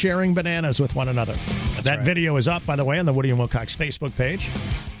couples sharing bananas with one another. That video is up, by the way, on the Woody and Wilcox Facebook page.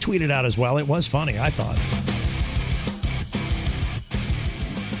 Tweet it out as well. It was funny, I thought.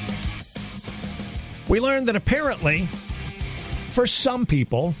 We learned that apparently, for some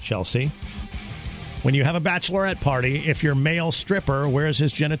people, Chelsea, when you have a bachelorette party, if your male stripper wears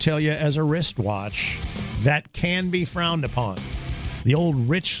his genitalia as a wristwatch, that can be frowned upon. The old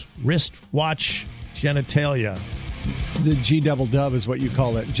rich wristwatch genitalia. The G-double-dub is what you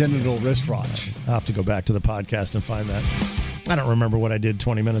call it, genital wristwatch. I'll have to go back to the podcast and find that. I don't remember what I did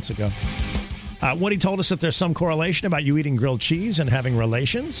 20 minutes ago. Woody told us that there's some correlation about you eating grilled cheese and having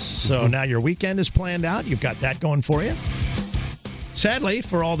relations. So now your weekend is planned out. You've got that going for you. Sadly,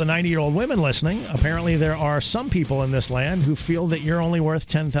 for all the 90-year-old women listening, apparently there are some people in this land who feel that you're only worth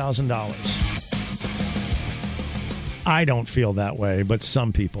 $10,000. I don't feel that way, but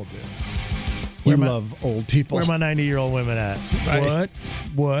some people do. You love old people. Where are my 90-year-old women at? Right.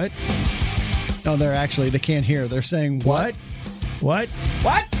 What? No, they can't hear. They're saying what? What?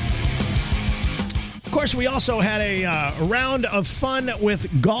 Of course, we also had a round of fun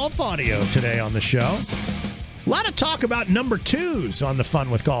with golf audio today on the show. A lot of talk about number twos on the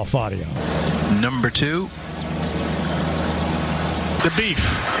Fun with Golf audio. Number two, the beef.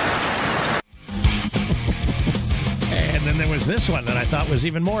 And then there was this one that I thought was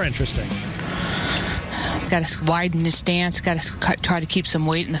even more interesting. Got to widen the stance, got to try to keep some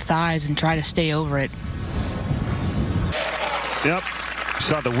weight in the thighs and try to stay over it. Yep.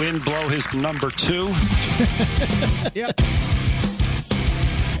 Saw the wind blow his number two. Yep.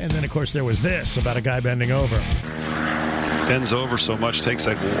 And then, of course, there was this about a guy bending over. Bends over so much, takes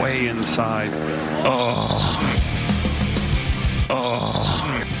it way inside.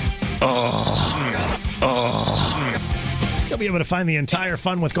 You'll be able to find the entire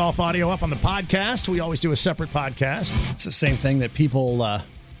Fun with Golf audio up on the podcast. We always do a separate podcast. It's the same thing that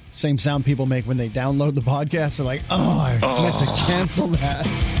same sound people make when they download the podcast. They're like, I meant to cancel that.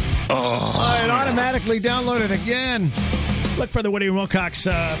 It automatically downloaded again. Look for the Woody and Wilcox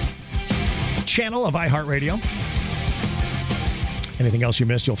channel of iHeartRadio. Anything else you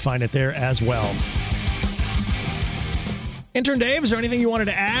missed, you'll find it there as well. Intern Dave, is there anything you wanted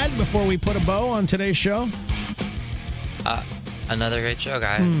to add before we put a bow on today's show? Another great show,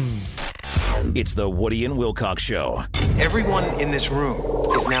 guys. It's the Woody and Wilcox Show. Everyone in this room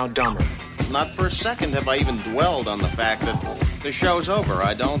is now dumber. Not for a second have I even dwelled on the fact that the show's over.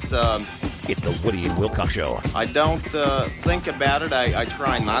 I don't... It's the Woody and Wilcox Show. I don't think about it. I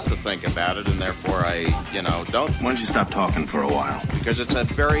try not to think about it, and therefore I, don't... Why don't you stop talking for a while? Because it's a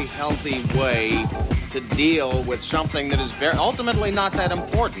very healthy way to deal with something that is ultimately not that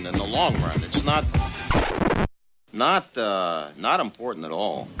important in the long run. It's not important at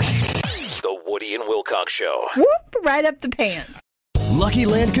all. The Woody and Wilcox Show. Whoop, right up the pants. Lucky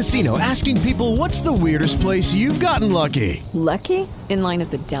Land Casino, asking people, what's the weirdest place you've gotten lucky? Lucky? In line at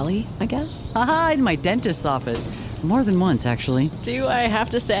the deli, I guess? Aha, in my dentist's office. More than once, actually. Do I have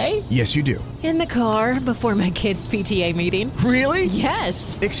to say? Yes, you do. In the car before my kids' PTA meeting. Really?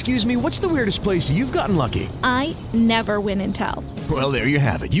 Yes. Excuse me, what's the weirdest place you've gotten lucky? I never win and tell. Well, there you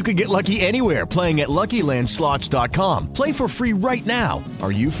have it. You can get lucky anywhere, playing at LuckyLandSlots.com. Play for free right now.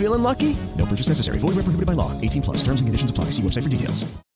 Are you feeling lucky? No purchase necessary. Void where prohibited by law. 18+. Terms and conditions apply. See website for details.